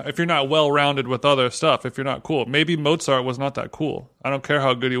you're not well rounded with other stuff. If you're not cool, maybe Mozart was not that cool. I don't care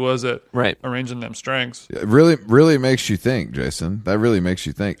how good he was at arranging them strings. it really makes you think, Jason. That really makes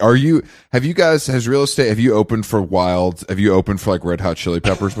you think. Have you opened for like Red Hot Chili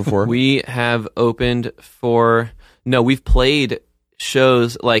Peppers before? We have opened for we've played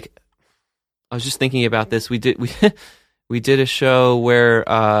shows like I was just thinking about this. We did a show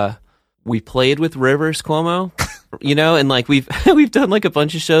where we played with Rivers Cuomo. And like we've done like a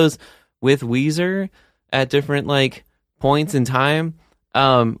bunch of shows with Weezer at different like points in time,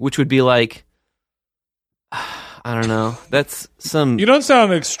 which would be like, I don't know. That's some. You don't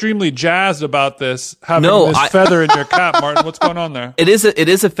sound extremely jazzed about this. Having feather in your cap, Martin. What's going on there? It is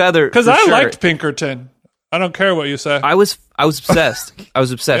a feather. Because I liked Pinkerton. I don't care what you say. I was obsessed. I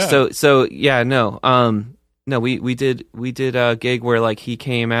was obsessed. Yeah. So yeah, no. No, we did a gig where like he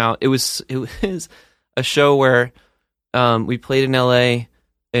came out. It was a show where we played in LA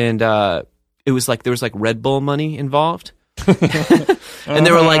and it was like there was like Red Bull money involved. And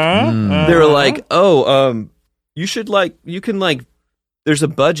they were like, "Oh, you can like there's a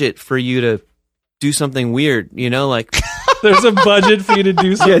budget for you to do something weird, like there's a budget for you to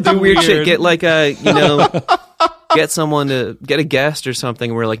do something do weird shit, get like a, get someone to get a guest or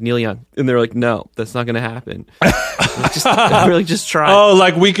something." We're like Neil Young, and they're like, "No, that's not going to happen." Just try. Oh,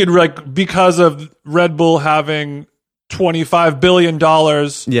 like we could like because of Red Bull having $25 billion.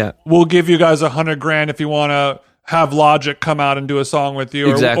 Yeah, we'll give you guys $100,000 if you want to have Logic come out and do a song with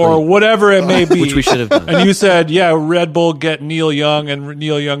you, exactly. or whatever it may be. Which we should have done. And you said, "Yeah, Red Bull get Neil Young," and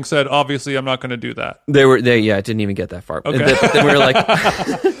Neil Young said, "Obviously, I'm not going to do that." Yeah, it didn't even get that far. Okay. But then we were like,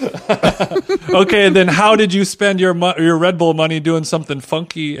 okay, then how did you spend your Red Bull money doing something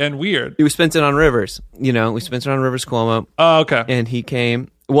funky and weird? we spent it on Rivers. We spent it on Rivers Cuomo. Oh, okay. And he came.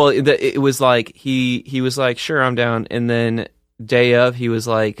 Well, it was like he was like, "Sure, I'm down." And then day of, he was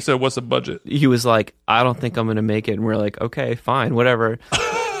like, So what's the budget? He was like, "I don't think I'm gonna make it." And we're like, "Okay, fine, whatever."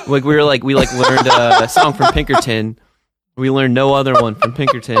 Like we learned a song from Pinkerton. We learned no other one from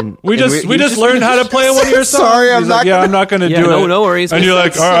Pinkerton. We just learned how to play one of your songs. Sorry, I'm He's not like, I'm not going to do it. No worries. And you're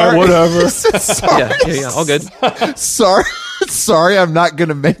like, all right, whatever. Sorry. Yeah, all good. Sorry, I'm not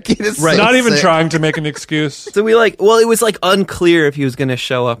gonna make it. It's Right. so Not even sick. trying to make an excuse. So it was like unclear if he was gonna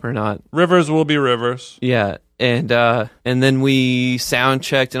show up or not. Rivers will be Rivers. Yeah, and then we sound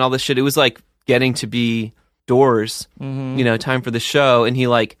checked and all this shit. It was like getting to be Doors, time for the show, and he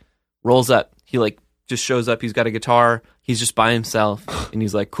like rolls up. He like just shows up. He's got a guitar. He's just by himself, and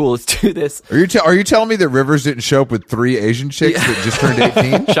he's like, "Cool, let's do this." Are you telling me that Rivers didn't show up with 3 Asian chicks that just turned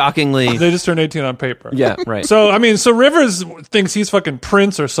 18? Shockingly, They just turned 18 on paper. yeah, right. So Rivers thinks he's fucking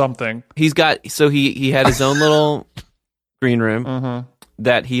Prince or something. He had his own little green room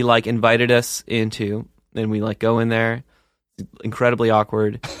that he like invited us into, and we like go in there. Incredibly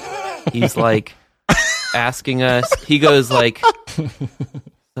awkward. He's like asking us. He goes like,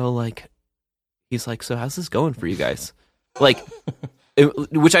 he's like, "So how's this going for you guys?" Like,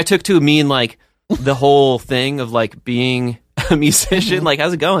 which I took to mean like the whole thing of like being a musician. Like,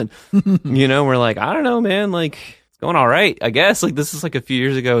 how's it going? We're like, I don't know, man. Like, it's going all right, I guess. Like, this is like a few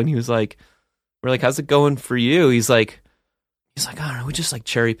years ago, and he was like, we're like, how's it going for you? He's like, I don't know. We just like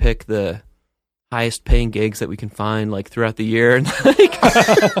cherry pick the highest paying gigs that we can find like throughout the year, and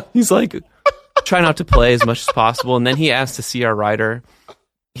like, he's like, try not to play as much as possible. And then he asked to see our rider.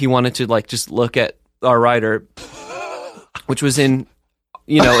 He wanted to like just look at our rider, which was in,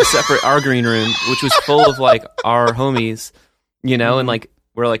 a separate our green room, which was full of like our homies, and like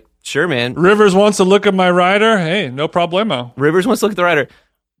we're like, sure, man. Rivers wants to look at my rider. Hey, no problemo. Rivers wants to look at the rider.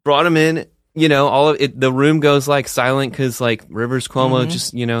 Brought him in. All of it. The room goes like silent because like Rivers Cuomo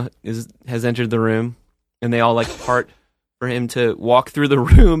just has entered the room, and they all like part for him to walk through the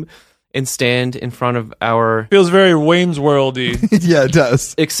room and stand in front of our. Feels very Wayne's World-y. Yeah, it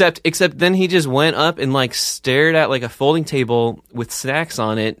does. Except then he just went up and like stared at like a folding table with snacks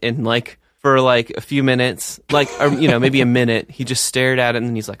on it, and like for like a few minutes, like maybe a minute, he just stared at it, and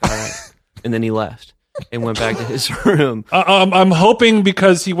then he's like, all right, and then he left and went back to his room. I'm hoping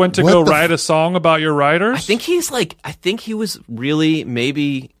because he went to go write a song about your riders. I think he was really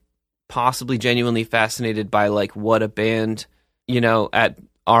maybe possibly genuinely fascinated by like what a band, at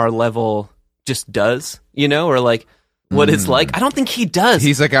our level just does, or like what it's like. I don't think he does.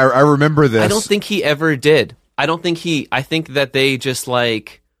 He's like, I remember this. I don't think he ever did. I think that they just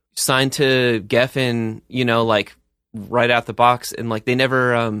like signed to Geffen, like right out the box, and like they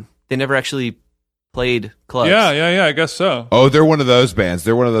never actually played clubs. Yeah, I guess so. Oh, they're one of those bands.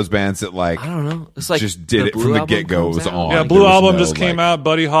 They're one of those bands that like I don't know. It's like just did it from the get-go. It was on. Yeah, Like, Blue there was Album no, just came like- out,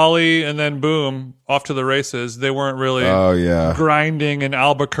 Buddy Holly, and then boom, off to the races. They weren't really Oh yeah. grinding in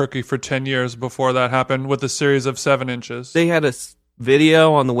Albuquerque for 10 years before that happened with a series of 7 inches. They had a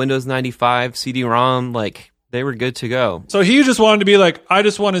video on the Windows 95 CD-ROM, like they were good to go. So he just wanted to be like, I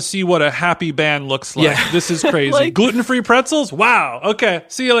just want to see what a happy band looks like. Yeah. This is crazy. Like- Gluten-free pretzels? Wow. Okay.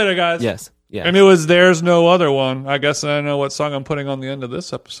 See you later, guys. Yes. Yeah. And it was There's No Other One. I guess I know what song I'm putting on the end of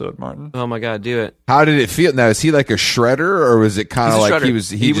this episode, Martin. Oh my God, do it. How did it feel? Now, is he like a shredder, or was it kind of He's a like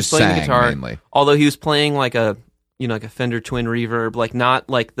shredder. he just playing sang the guitar, mainly? although he was playing like a like a Fender Twin Reverb, like not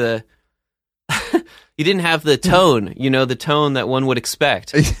like the. He didn't have the tone, the tone that one would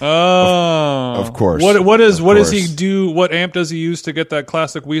expect. Oh. Of course. What does Of he course. do? What amp does he use to get that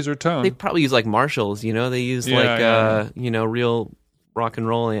classic Weezer tone? They probably use like Marshalls, they use real rock and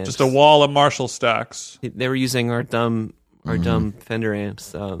roll amps. Just a wall of Marshall stacks. They were using our dumb Fender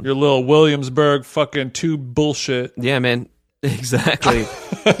amps. Your little Williamsburg fucking tube bullshit. Yeah, man. Exactly.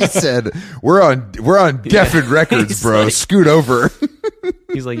 He said, "We're on Geffen Records, He's bro. like- Scoot over."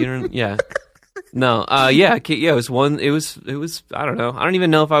 He's like, yeah. No, yeah, it was one. It was. I don't know. I don't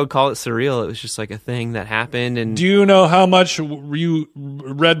even know if I would call it surreal. It was just like a thing that happened, and Do you know how much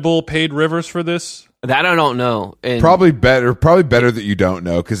Red Bull paid Rivers for this? that I don't know. And Probably better that you don't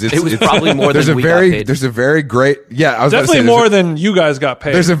know, because it was probably more than we got paid. There's a very great I was about to Definitely say, more than you guys got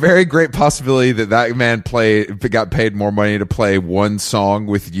paid. There's a very great possibility that man got paid more money to play one song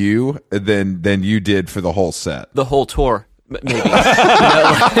with you than you did for the whole set. the whole tour, maybe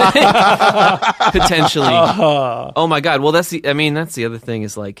potentially. Oh my God! Well, that's the other thing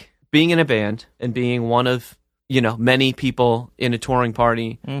is like being in a band and being one of many people in a touring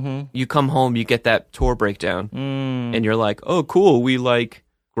party. Mm-hmm. You come home, you get that tour breakdown, and you're like, oh, cool. We like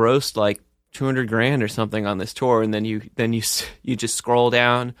grossed like $200,000 or something on this tour, and then you just scroll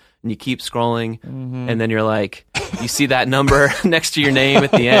down and you keep scrolling, and then you're like, you see that number next to your name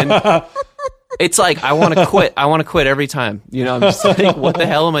at the end. It's like I want to quit. I want to quit every time. I'm just like, what the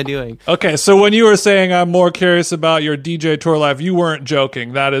hell am I doing? Okay, so when you were saying I'm more curious about your DJ tour life, you weren't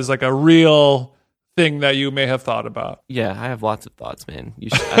joking. That is like a real thing that you may have thought about. Yeah, I have lots of thoughts, man.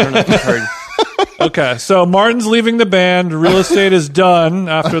 I don't know if you've heard. Okay, so Martin's leaving the band. Real estate is done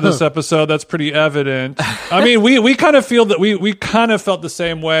after this episode. That's pretty evident. I mean, we kind of feel that we kind of felt the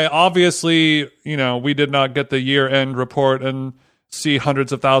same way. Obviously, we did not get the year-end report and see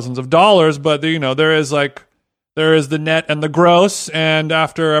hundreds of thousands of dollars, but there is the net and the gross, and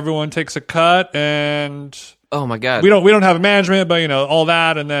after everyone takes a cut, and Oh my God, we don't have management, but all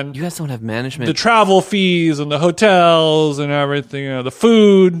that, and then you guys don't have management. the travel fees and the hotels and everything, the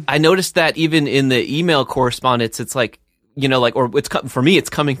food. I noticed that even in the email correspondence, it's like, for me, it's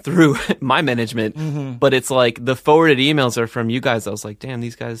coming through my management, but it's like the forwarded emails are from you guys. I was like, damn,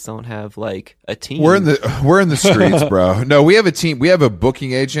 these guys don't have like a team. We're in the streets, bro. No, we have a team. We have a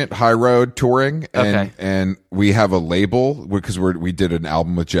booking agent, High Road Touring, and we have a label because we did an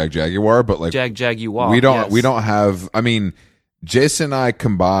album with Jag Jaguar, but like Jaguar. we don't have. I mean, Jason and I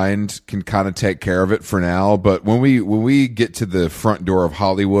combined can kind of take care of it for now, but when we get to the front door of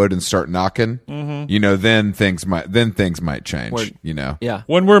Hollywood and start knocking, then things might change. Word. Yeah.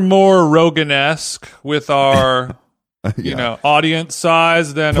 When we're more Rogan-esque with our audience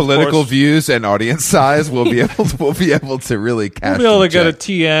size, then Political of course, views and audience size, we'll be able to really cash. we'll be able to the get a check.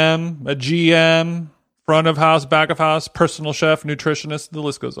 TM, a GM, front of house, back of house, personal chef, nutritionist. The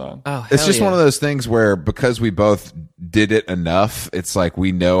list goes on. Oh, It's hell just yeah. one of those things where because we both did it enough, it's like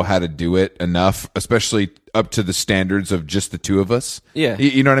we know how to do it enough, especially up to the standards of just the two of us. Yeah.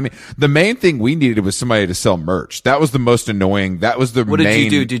 You know what I mean? The main thing we needed was somebody to sell merch. That was the most annoying. That was the What did main you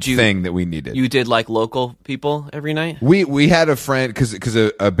do? Did you- thing that we needed. You did like local people every night? We had a friend because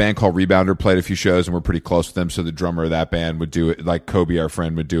a band called Rebounder played a few shows and we're pretty close with them. So the drummer of that band would do it. Like Kobe, our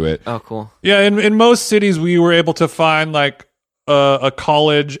friend, would do it. Oh, cool. Yeah, in most cities, we were able to find like a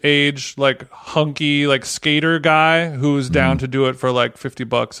college age like hunky like skater guy who's down to do it for like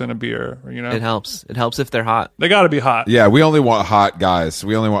 $50 and a beer. You know, It helps if they're hot. they got to be hot. Yeah, we only want hot guys.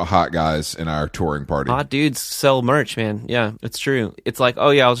 We only want hot guys in our touring party. Hot dudes sell merch, man. Yeah, it's true. It's like,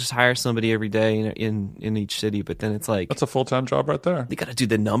 oh yeah, I'll just hire somebody every day in each city, but then it's like That's a full-time job right there. they got to do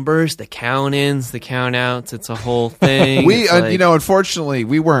the numbers, the count-ins, the count-outs. It's a whole thing. We, It's like- unfortunately,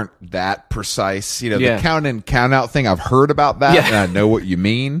 we weren't that precise. The Yeah. count in, count out thing. I've heard about that, Yeah. and I know what you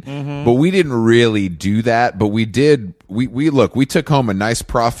mean. But we didn't really do that. But we did. We took home a nice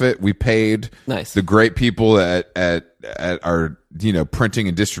profit. We paid Nice. the great people at our printing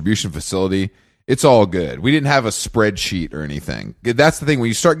and distribution facility. It's all good. We didn't have a spreadsheet or anything. That's the thing. When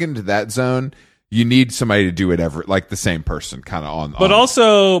you start getting to that zone, you need somebody to do it like the same person, kind of on. But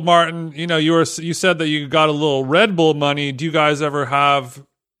also, Martin, you said that you got a little Red Bull money. Do you guys ever have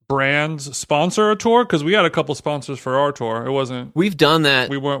brands sponsor a tour? Because we had a couple sponsors for our tour. It wasn't We've done that.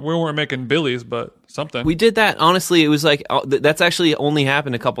 we weren't making Billy's, but something. We did that. Honestly, it was like that's actually only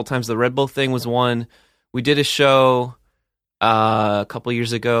happened a couple times. The Red Bull thing was one. We did a show a couple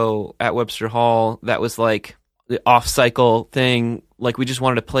years ago at Webster Hall that was like the off-cycle thing. Like we just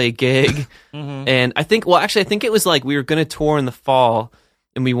wanted to play a gig, and I think it was like we were going to tour in the fall,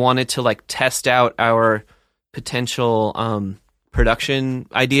 and we wanted to like test out our potential production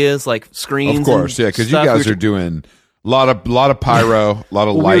ideas, like screens. Of course, and yeah, because you stuff. guys are doing a lot of pyro, a lot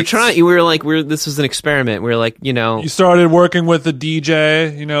of We were lights. trying. This was an experiment. We were like, you started working with the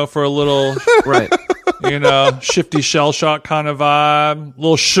DJ, for a little, right. shifty shell shock kind of vibe,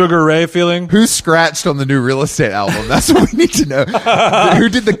 little Sugar Ray feeling. Who scratched on the new Real Estate album? That's what we need to know. Who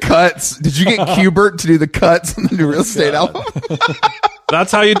did the cuts? Did you get Qbert to do the cuts on the new Real Estate album?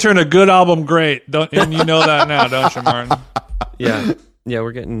 That's how you turn a good album great. And you know that now, don't you, Martin? Yeah,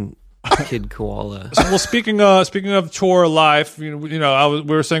 we're getting Kid Koala. Well, speaking of tour life, we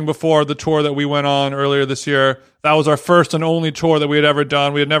were saying before the tour that we went on earlier this year. That was our first and only tour that we had ever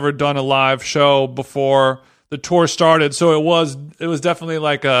done. We had never done a live show before the tour started, so it was definitely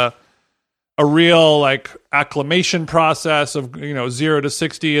like a real like acclimation process of 0 to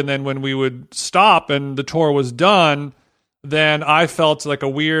 60, and then when we would stop and the tour was done, then I felt like a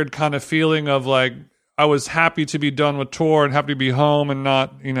weird kind of feeling of like I was happy to be done with tour and happy to be home and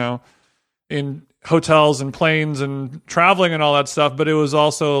not in hotels and planes and traveling and all that stuff. But it was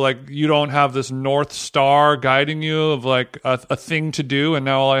also like you don't have this North Star guiding you of like a thing to do, and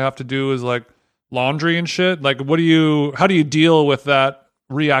now all I have to do is like laundry and shit. Like how do you deal with that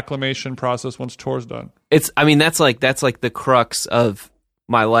reacclimation process once tour's done? That's like the crux of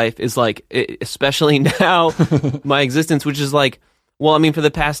my life is like, especially now, my existence, which is like, well, for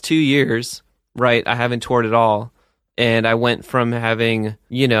the past 2 years, right, I haven't toured at all. And I went from having,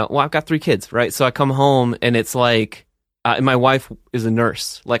 I've got 3 kids, right? So I come home and it's like, and my wife is a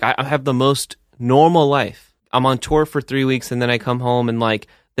nurse. Like I have the most normal life. I'm on tour for 3 weeks and then I come home and like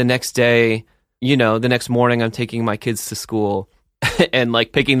the next day, the next morning I'm taking my kids to school and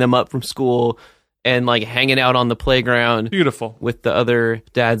like picking them up from school and like hanging out on the playground. Beautiful. With the other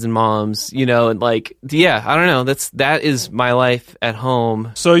dads and moms, and like, yeah, I don't know. That is my life at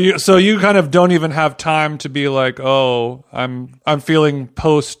home. So you kind of don't even have time to be like, oh, I'm feeling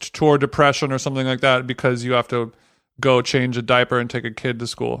post tour depression or something like that because you have to go change a diaper and take a kid to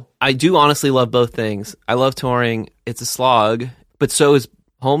school. I do honestly love both things. I love touring. It's a slog, but so is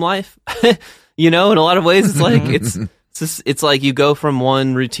home life. In a lot of ways, it's like it's like you go from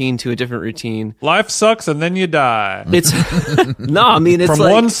one routine to a different routine. Life sucks and then you die. It's it's from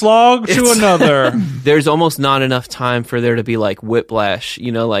like, one slog to another. There's almost not enough time for there to be like whiplash,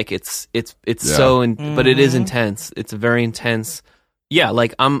 like it's so but it is intense. It's very intense. Yeah,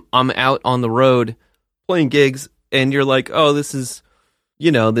 like I'm out on the road playing gigs and you're like, "Oh, this is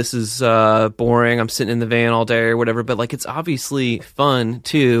boring. I'm sitting in the van all day or whatever." But like, it's obviously fun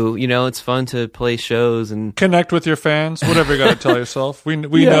too. It's fun to play shows and connect with your fans. Whatever you got to tell yourself. We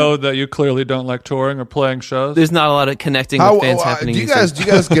know that you clearly don't like touring or playing shows. There's not a lot of connecting with fans happening. Do you guys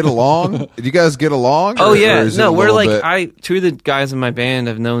get along? Do you guys get along? Oh yeah, no, we're like two of the guys in my band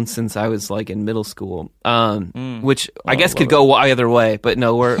I've known since I was like in middle school. Which I guess could go either way, but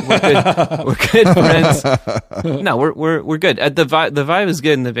no, we're good. We're good friends. No, we're good. The vibe is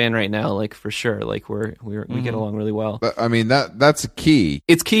good in the band right now, like for sure. Like we get along really well. But that's key.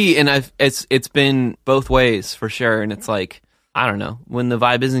 It's key, and it's been both ways for sure. And it's like, I don't know, when the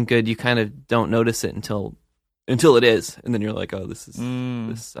vibe isn't good, you kind of don't notice it until it is, and then you're like, oh, this is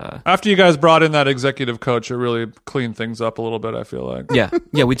this. After you guys brought in that executive coach, it really cleaned things up a little bit. I feel like. Yeah,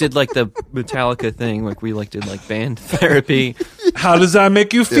 we did like the Metallica thing, like we did like band therapy. How does that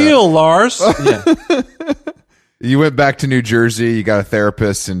make you feel, Lars? Yeah. You went back to New Jersey. You got a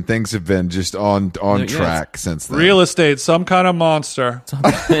therapist, and things have been just on track since then. Real estate, some kind of monster.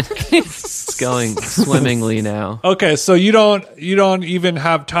 It's going swimmingly now. Okay, so you don't even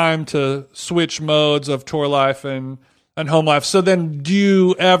have time to switch modes of tour life and home life. So then, do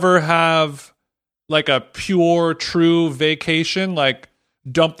you ever have like a pure, true vacation, like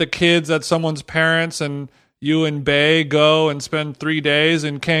dump the kids at someone's parents and you and Bay go and spend 3 days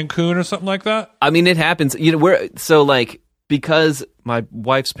in Cancun or something like that? I mean, it happens. Because my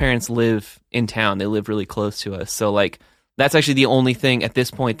wife's parents live in town, they live really close to us. So like, that's actually the only thing at this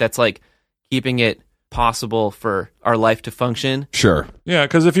point that's like keeping it possible for our life to function. Sure. Yeah,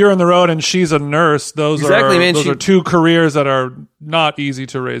 because if you're on the road and she's a nurse, those are two careers that are not easy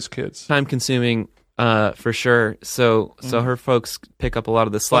to raise kids. Time consuming. For sure. So her folks pick up a lot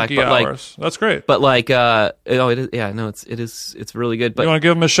of the slack. Funky but hours. That's great. But like, it is. Yeah, no, it's really good. But you want to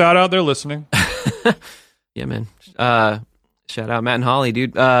give them a shout out? They're listening. Yeah, man. Shout out Matt and Holly,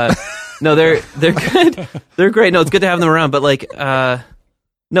 dude. No, they're good. They're great. No, it's good to have them around. But like,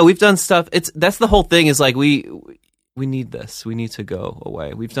 no, we've done stuff. That's the whole thing. Is like we need this. We need to go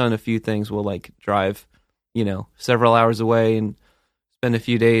away. We've done a few things. We'll like drive, several hours away and spend a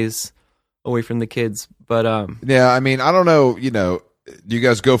few days away from the kids. But yeah, I mean, I don't know, do you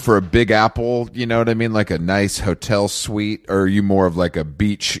guys go for a Big Apple, you know what I mean, like a nice hotel suite, or are you more of like a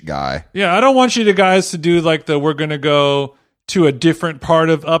beach guy? Yeah, I don't want you guys to do like we're gonna go to a different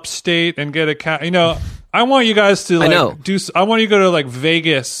part of upstate and get a cat. I want you guys to like I want you to go to like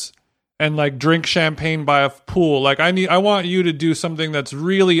Vegas and like drink champagne by a pool. Like I want you to do something that's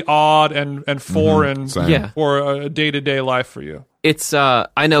really odd and foreign for a day-to-day life for you. It's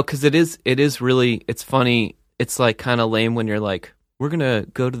I know, because it is really, it's funny. It's like kind of lame when you're like, we're gonna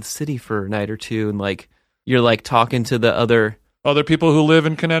go to the city for a night or two, and like you're like talking to the other people who live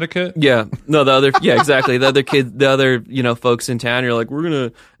in Connecticut. Exactly, the other kids, the other folks in town. You're like,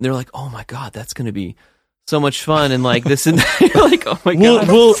 and they're like, oh my god, that's gonna be so much fun, and like this and that. You're like, oh my god,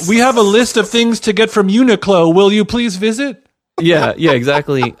 we have a list of things to get from Uniqlo. Will you please visit? Yeah,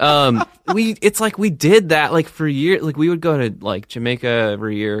 exactly. It's like we did that like for years. Like we would go to like Jamaica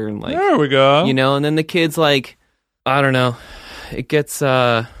every year, and like there we go. And then the kids, like, I don't know, it gets.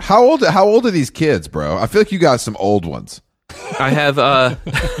 How old are these kids, bro? I feel like you got some old ones. I have.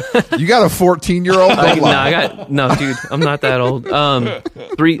 You got a 14-year-old? No, dude, I'm not that old.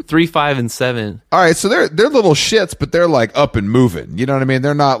 3, 5, and 7. All right, so they're little shits, but they're like up and moving. You know what I mean?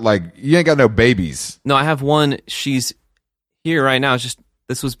 They're not like, you ain't got no babies. No, I have one. She's here right now. It's just,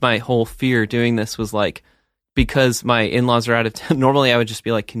 this was my whole fear doing this, was like, because my in-laws are out of town. Normally I would just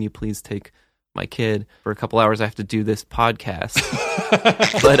be like, can you please take my kid for a couple hours? I have to do this podcast.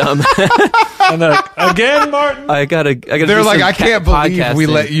 But and again, Martin, I gotta. They're like, I can't believe we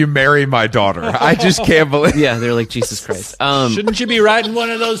let you marry my daughter. I just can't believe. Yeah, they're like, Jesus Christ. Shouldn't you be writing one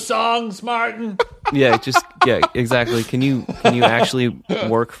of those songs, Martin? Yeah, exactly. Can you actually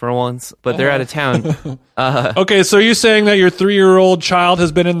work for once? But they're out of town. Okay, so you're saying that your 3-year-old child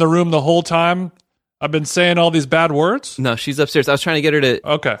has been in the room the whole time? I've been saying all these bad words? No, she's upstairs. I was trying to get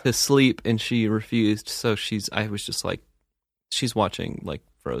her to sleep, and she refused. So I was just like, she's watching like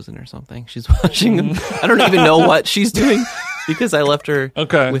Frozen or something. She's watching. I don't even know what she's doing because I left her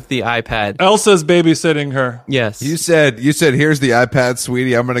with the iPad. Elsa's babysitting her. Yes. You said, here's the iPad,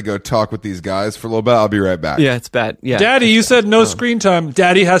 sweetie. I'm going to go talk with these guys for a little bit. I'll be right back. Yeah, it's bad. Yeah. Daddy, you said no screen time.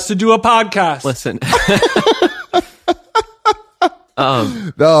 Daddy has to do a podcast. Listen.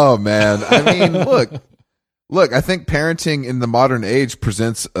 Oh man, I mean, look, I think parenting in the modern age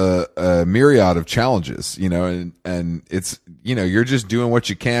presents a myriad of challenges, and it's, you're just doing what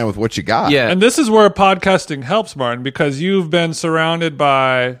you can with what you got. Yeah. And this is where podcasting helps, Martin, because you've been surrounded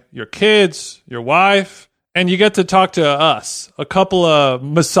by your kids, your wife, and you get to talk to us, a couple of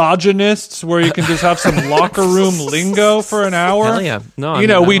misogynists, where you can just have some locker room lingo for an hour. Hell yeah.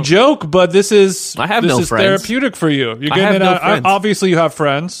 No, we joke, but this is no friends. Therapeutic for you. You're getting it out. Friends. Obviously, you have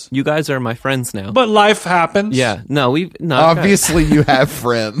friends. You guys are my friends now. But life happens. Yeah. No, obviously you have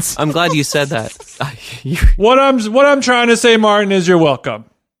friends. I'm glad you said that. What I'm trying to say, Martin, is you're welcome.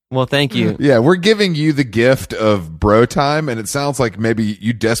 Well, thank you. Yeah, we're giving you the gift of bro time, and it sounds like maybe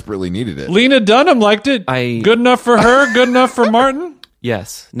you desperately needed it. Lena Dunham liked it. Good enough for her? Good enough for Martin?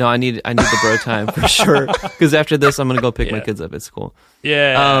 Yes. No, I need the bro time for sure. Because after this, I'm going to go pick my kids up at school.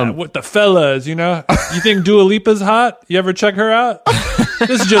 Yeah, with the fellas, You think Dua Lipa's hot? You ever check her out?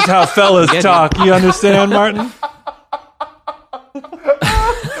 This is just how fellas talk. You understand, Martin?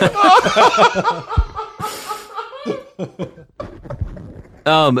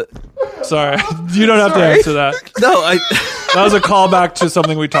 Sorry, you don't have to answer that. No, that was a callback to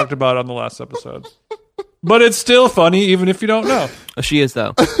something we talked about on the last episode. But it's still funny, even if you don't know. Oh, she is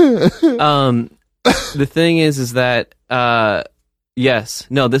though. The thing is that yes,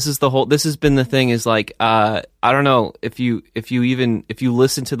 no. This has been the thing. Is like I don't know if you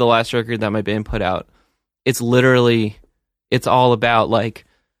listen to the last record that my band put out. It's all about like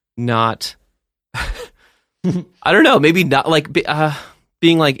not. I don't know. Maybe not like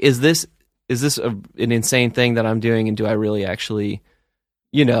being like, is this an insane thing that I'm doing, and do I really actually,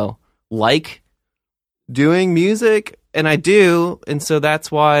 like doing music? And I do, and so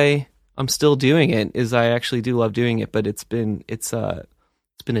that's why I'm still doing it. Is I actually do love doing it, but it's been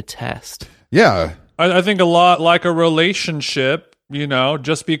a test. Yeah, I think a lot like a relationship.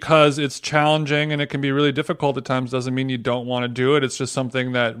 Just because it's challenging and it can be really difficult at times doesn't mean you don't want to do it. It's just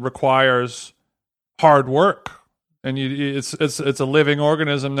something that requires hard work, and it's a living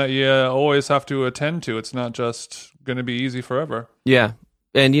organism that you always have to attend to. It's not just going to be easy forever. Yeah,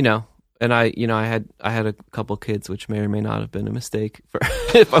 and and I had a couple kids, which may or may not have been a mistake for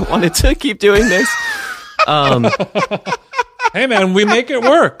if I wanted to keep doing this. Hey man, we make it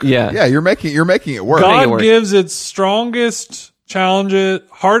work. Yeah, you're making it work. God gives its strongest challenges,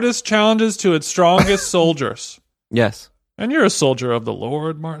 hardest challenges to its strongest soldiers. Yes. And you're a soldier of the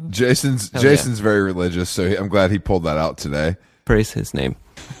Lord, Martin. Jason's very religious, so I'm glad he pulled that out today. Praise his name.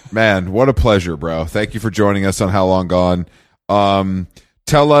 Man, what a pleasure, bro. Thank you for joining us on How Long Gone.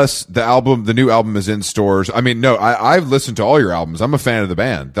 Tell us the new album is in stores. I mean, no, I've listened to all your albums. I'm a fan of the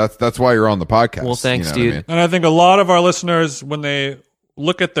band. That's why you're on the podcast. Well, thanks, dude. What I mean? And I think a lot of our listeners, when they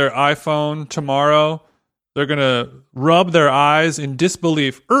look at their iPhone tomorrow, they're going to rub their eyes in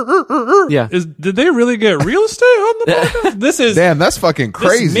disbelief. Yeah. Did they really get real estate on the podcast? Damn, that's fucking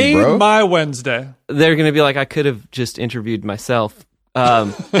crazy, this made bro. my Wednesday. They're going to be like, I could have just interviewed myself.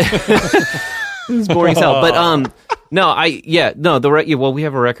 It's boring as hell. But well, we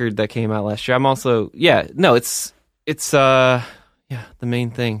have a record that came out last year. I'm also it's the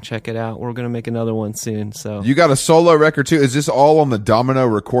main thing. Check it out. We're gonna make another one soon. So you got a solo record too. Is this all on the Domino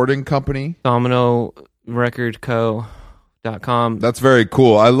Recording Company? DominoRecordCo.com. That's very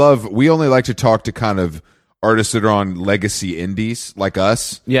cool. We only like to talk to kind of artists that are on legacy indies like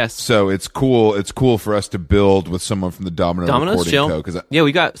us. Yes. So it's cool. It's cool for us to build with someone from the Domino's Recording chill. Co.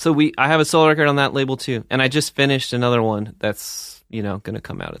 I have a solo record on that label too, and I just finished another one that's going to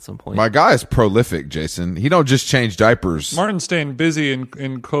come out at some point. My guy is prolific, Jason. He don't just change diapers. Martin's staying busy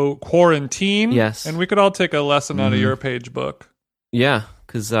in quarantine. Yes. And we could all take a lesson out of your page book. Yeah,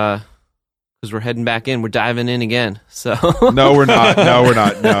 because we're heading back in. We're diving in again. So No, we're not.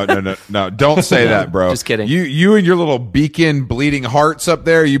 No. Don't say that, bro. Just kidding. You and your little Beacon Bleeding Hearts up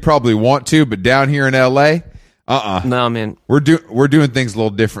there, you probably want to, but down here in LA, no, man. We're doing things a little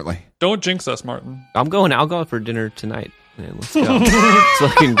differently. Don't jinx us, Martin. I'll go out for dinner tonight. Man, let's go. Let's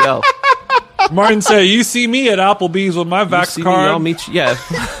fucking go. Martin said, "You see me at Applebee's with my Vax card. I'll meet you." Yeah.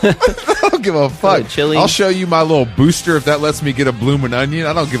 I don't give a fuck. Chili. I'll show you my little booster if that lets me get a bloomin' onion.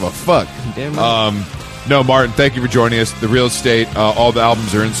 I don't give a fuck. Damn right. No, Martin, thank you for joining us. The Real Estate, all the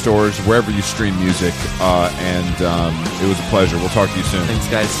albums are in stores wherever you stream music, and it was a pleasure. We'll talk to you soon. Thanks,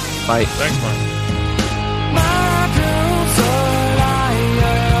 guys. Bye. Thanks, Martin.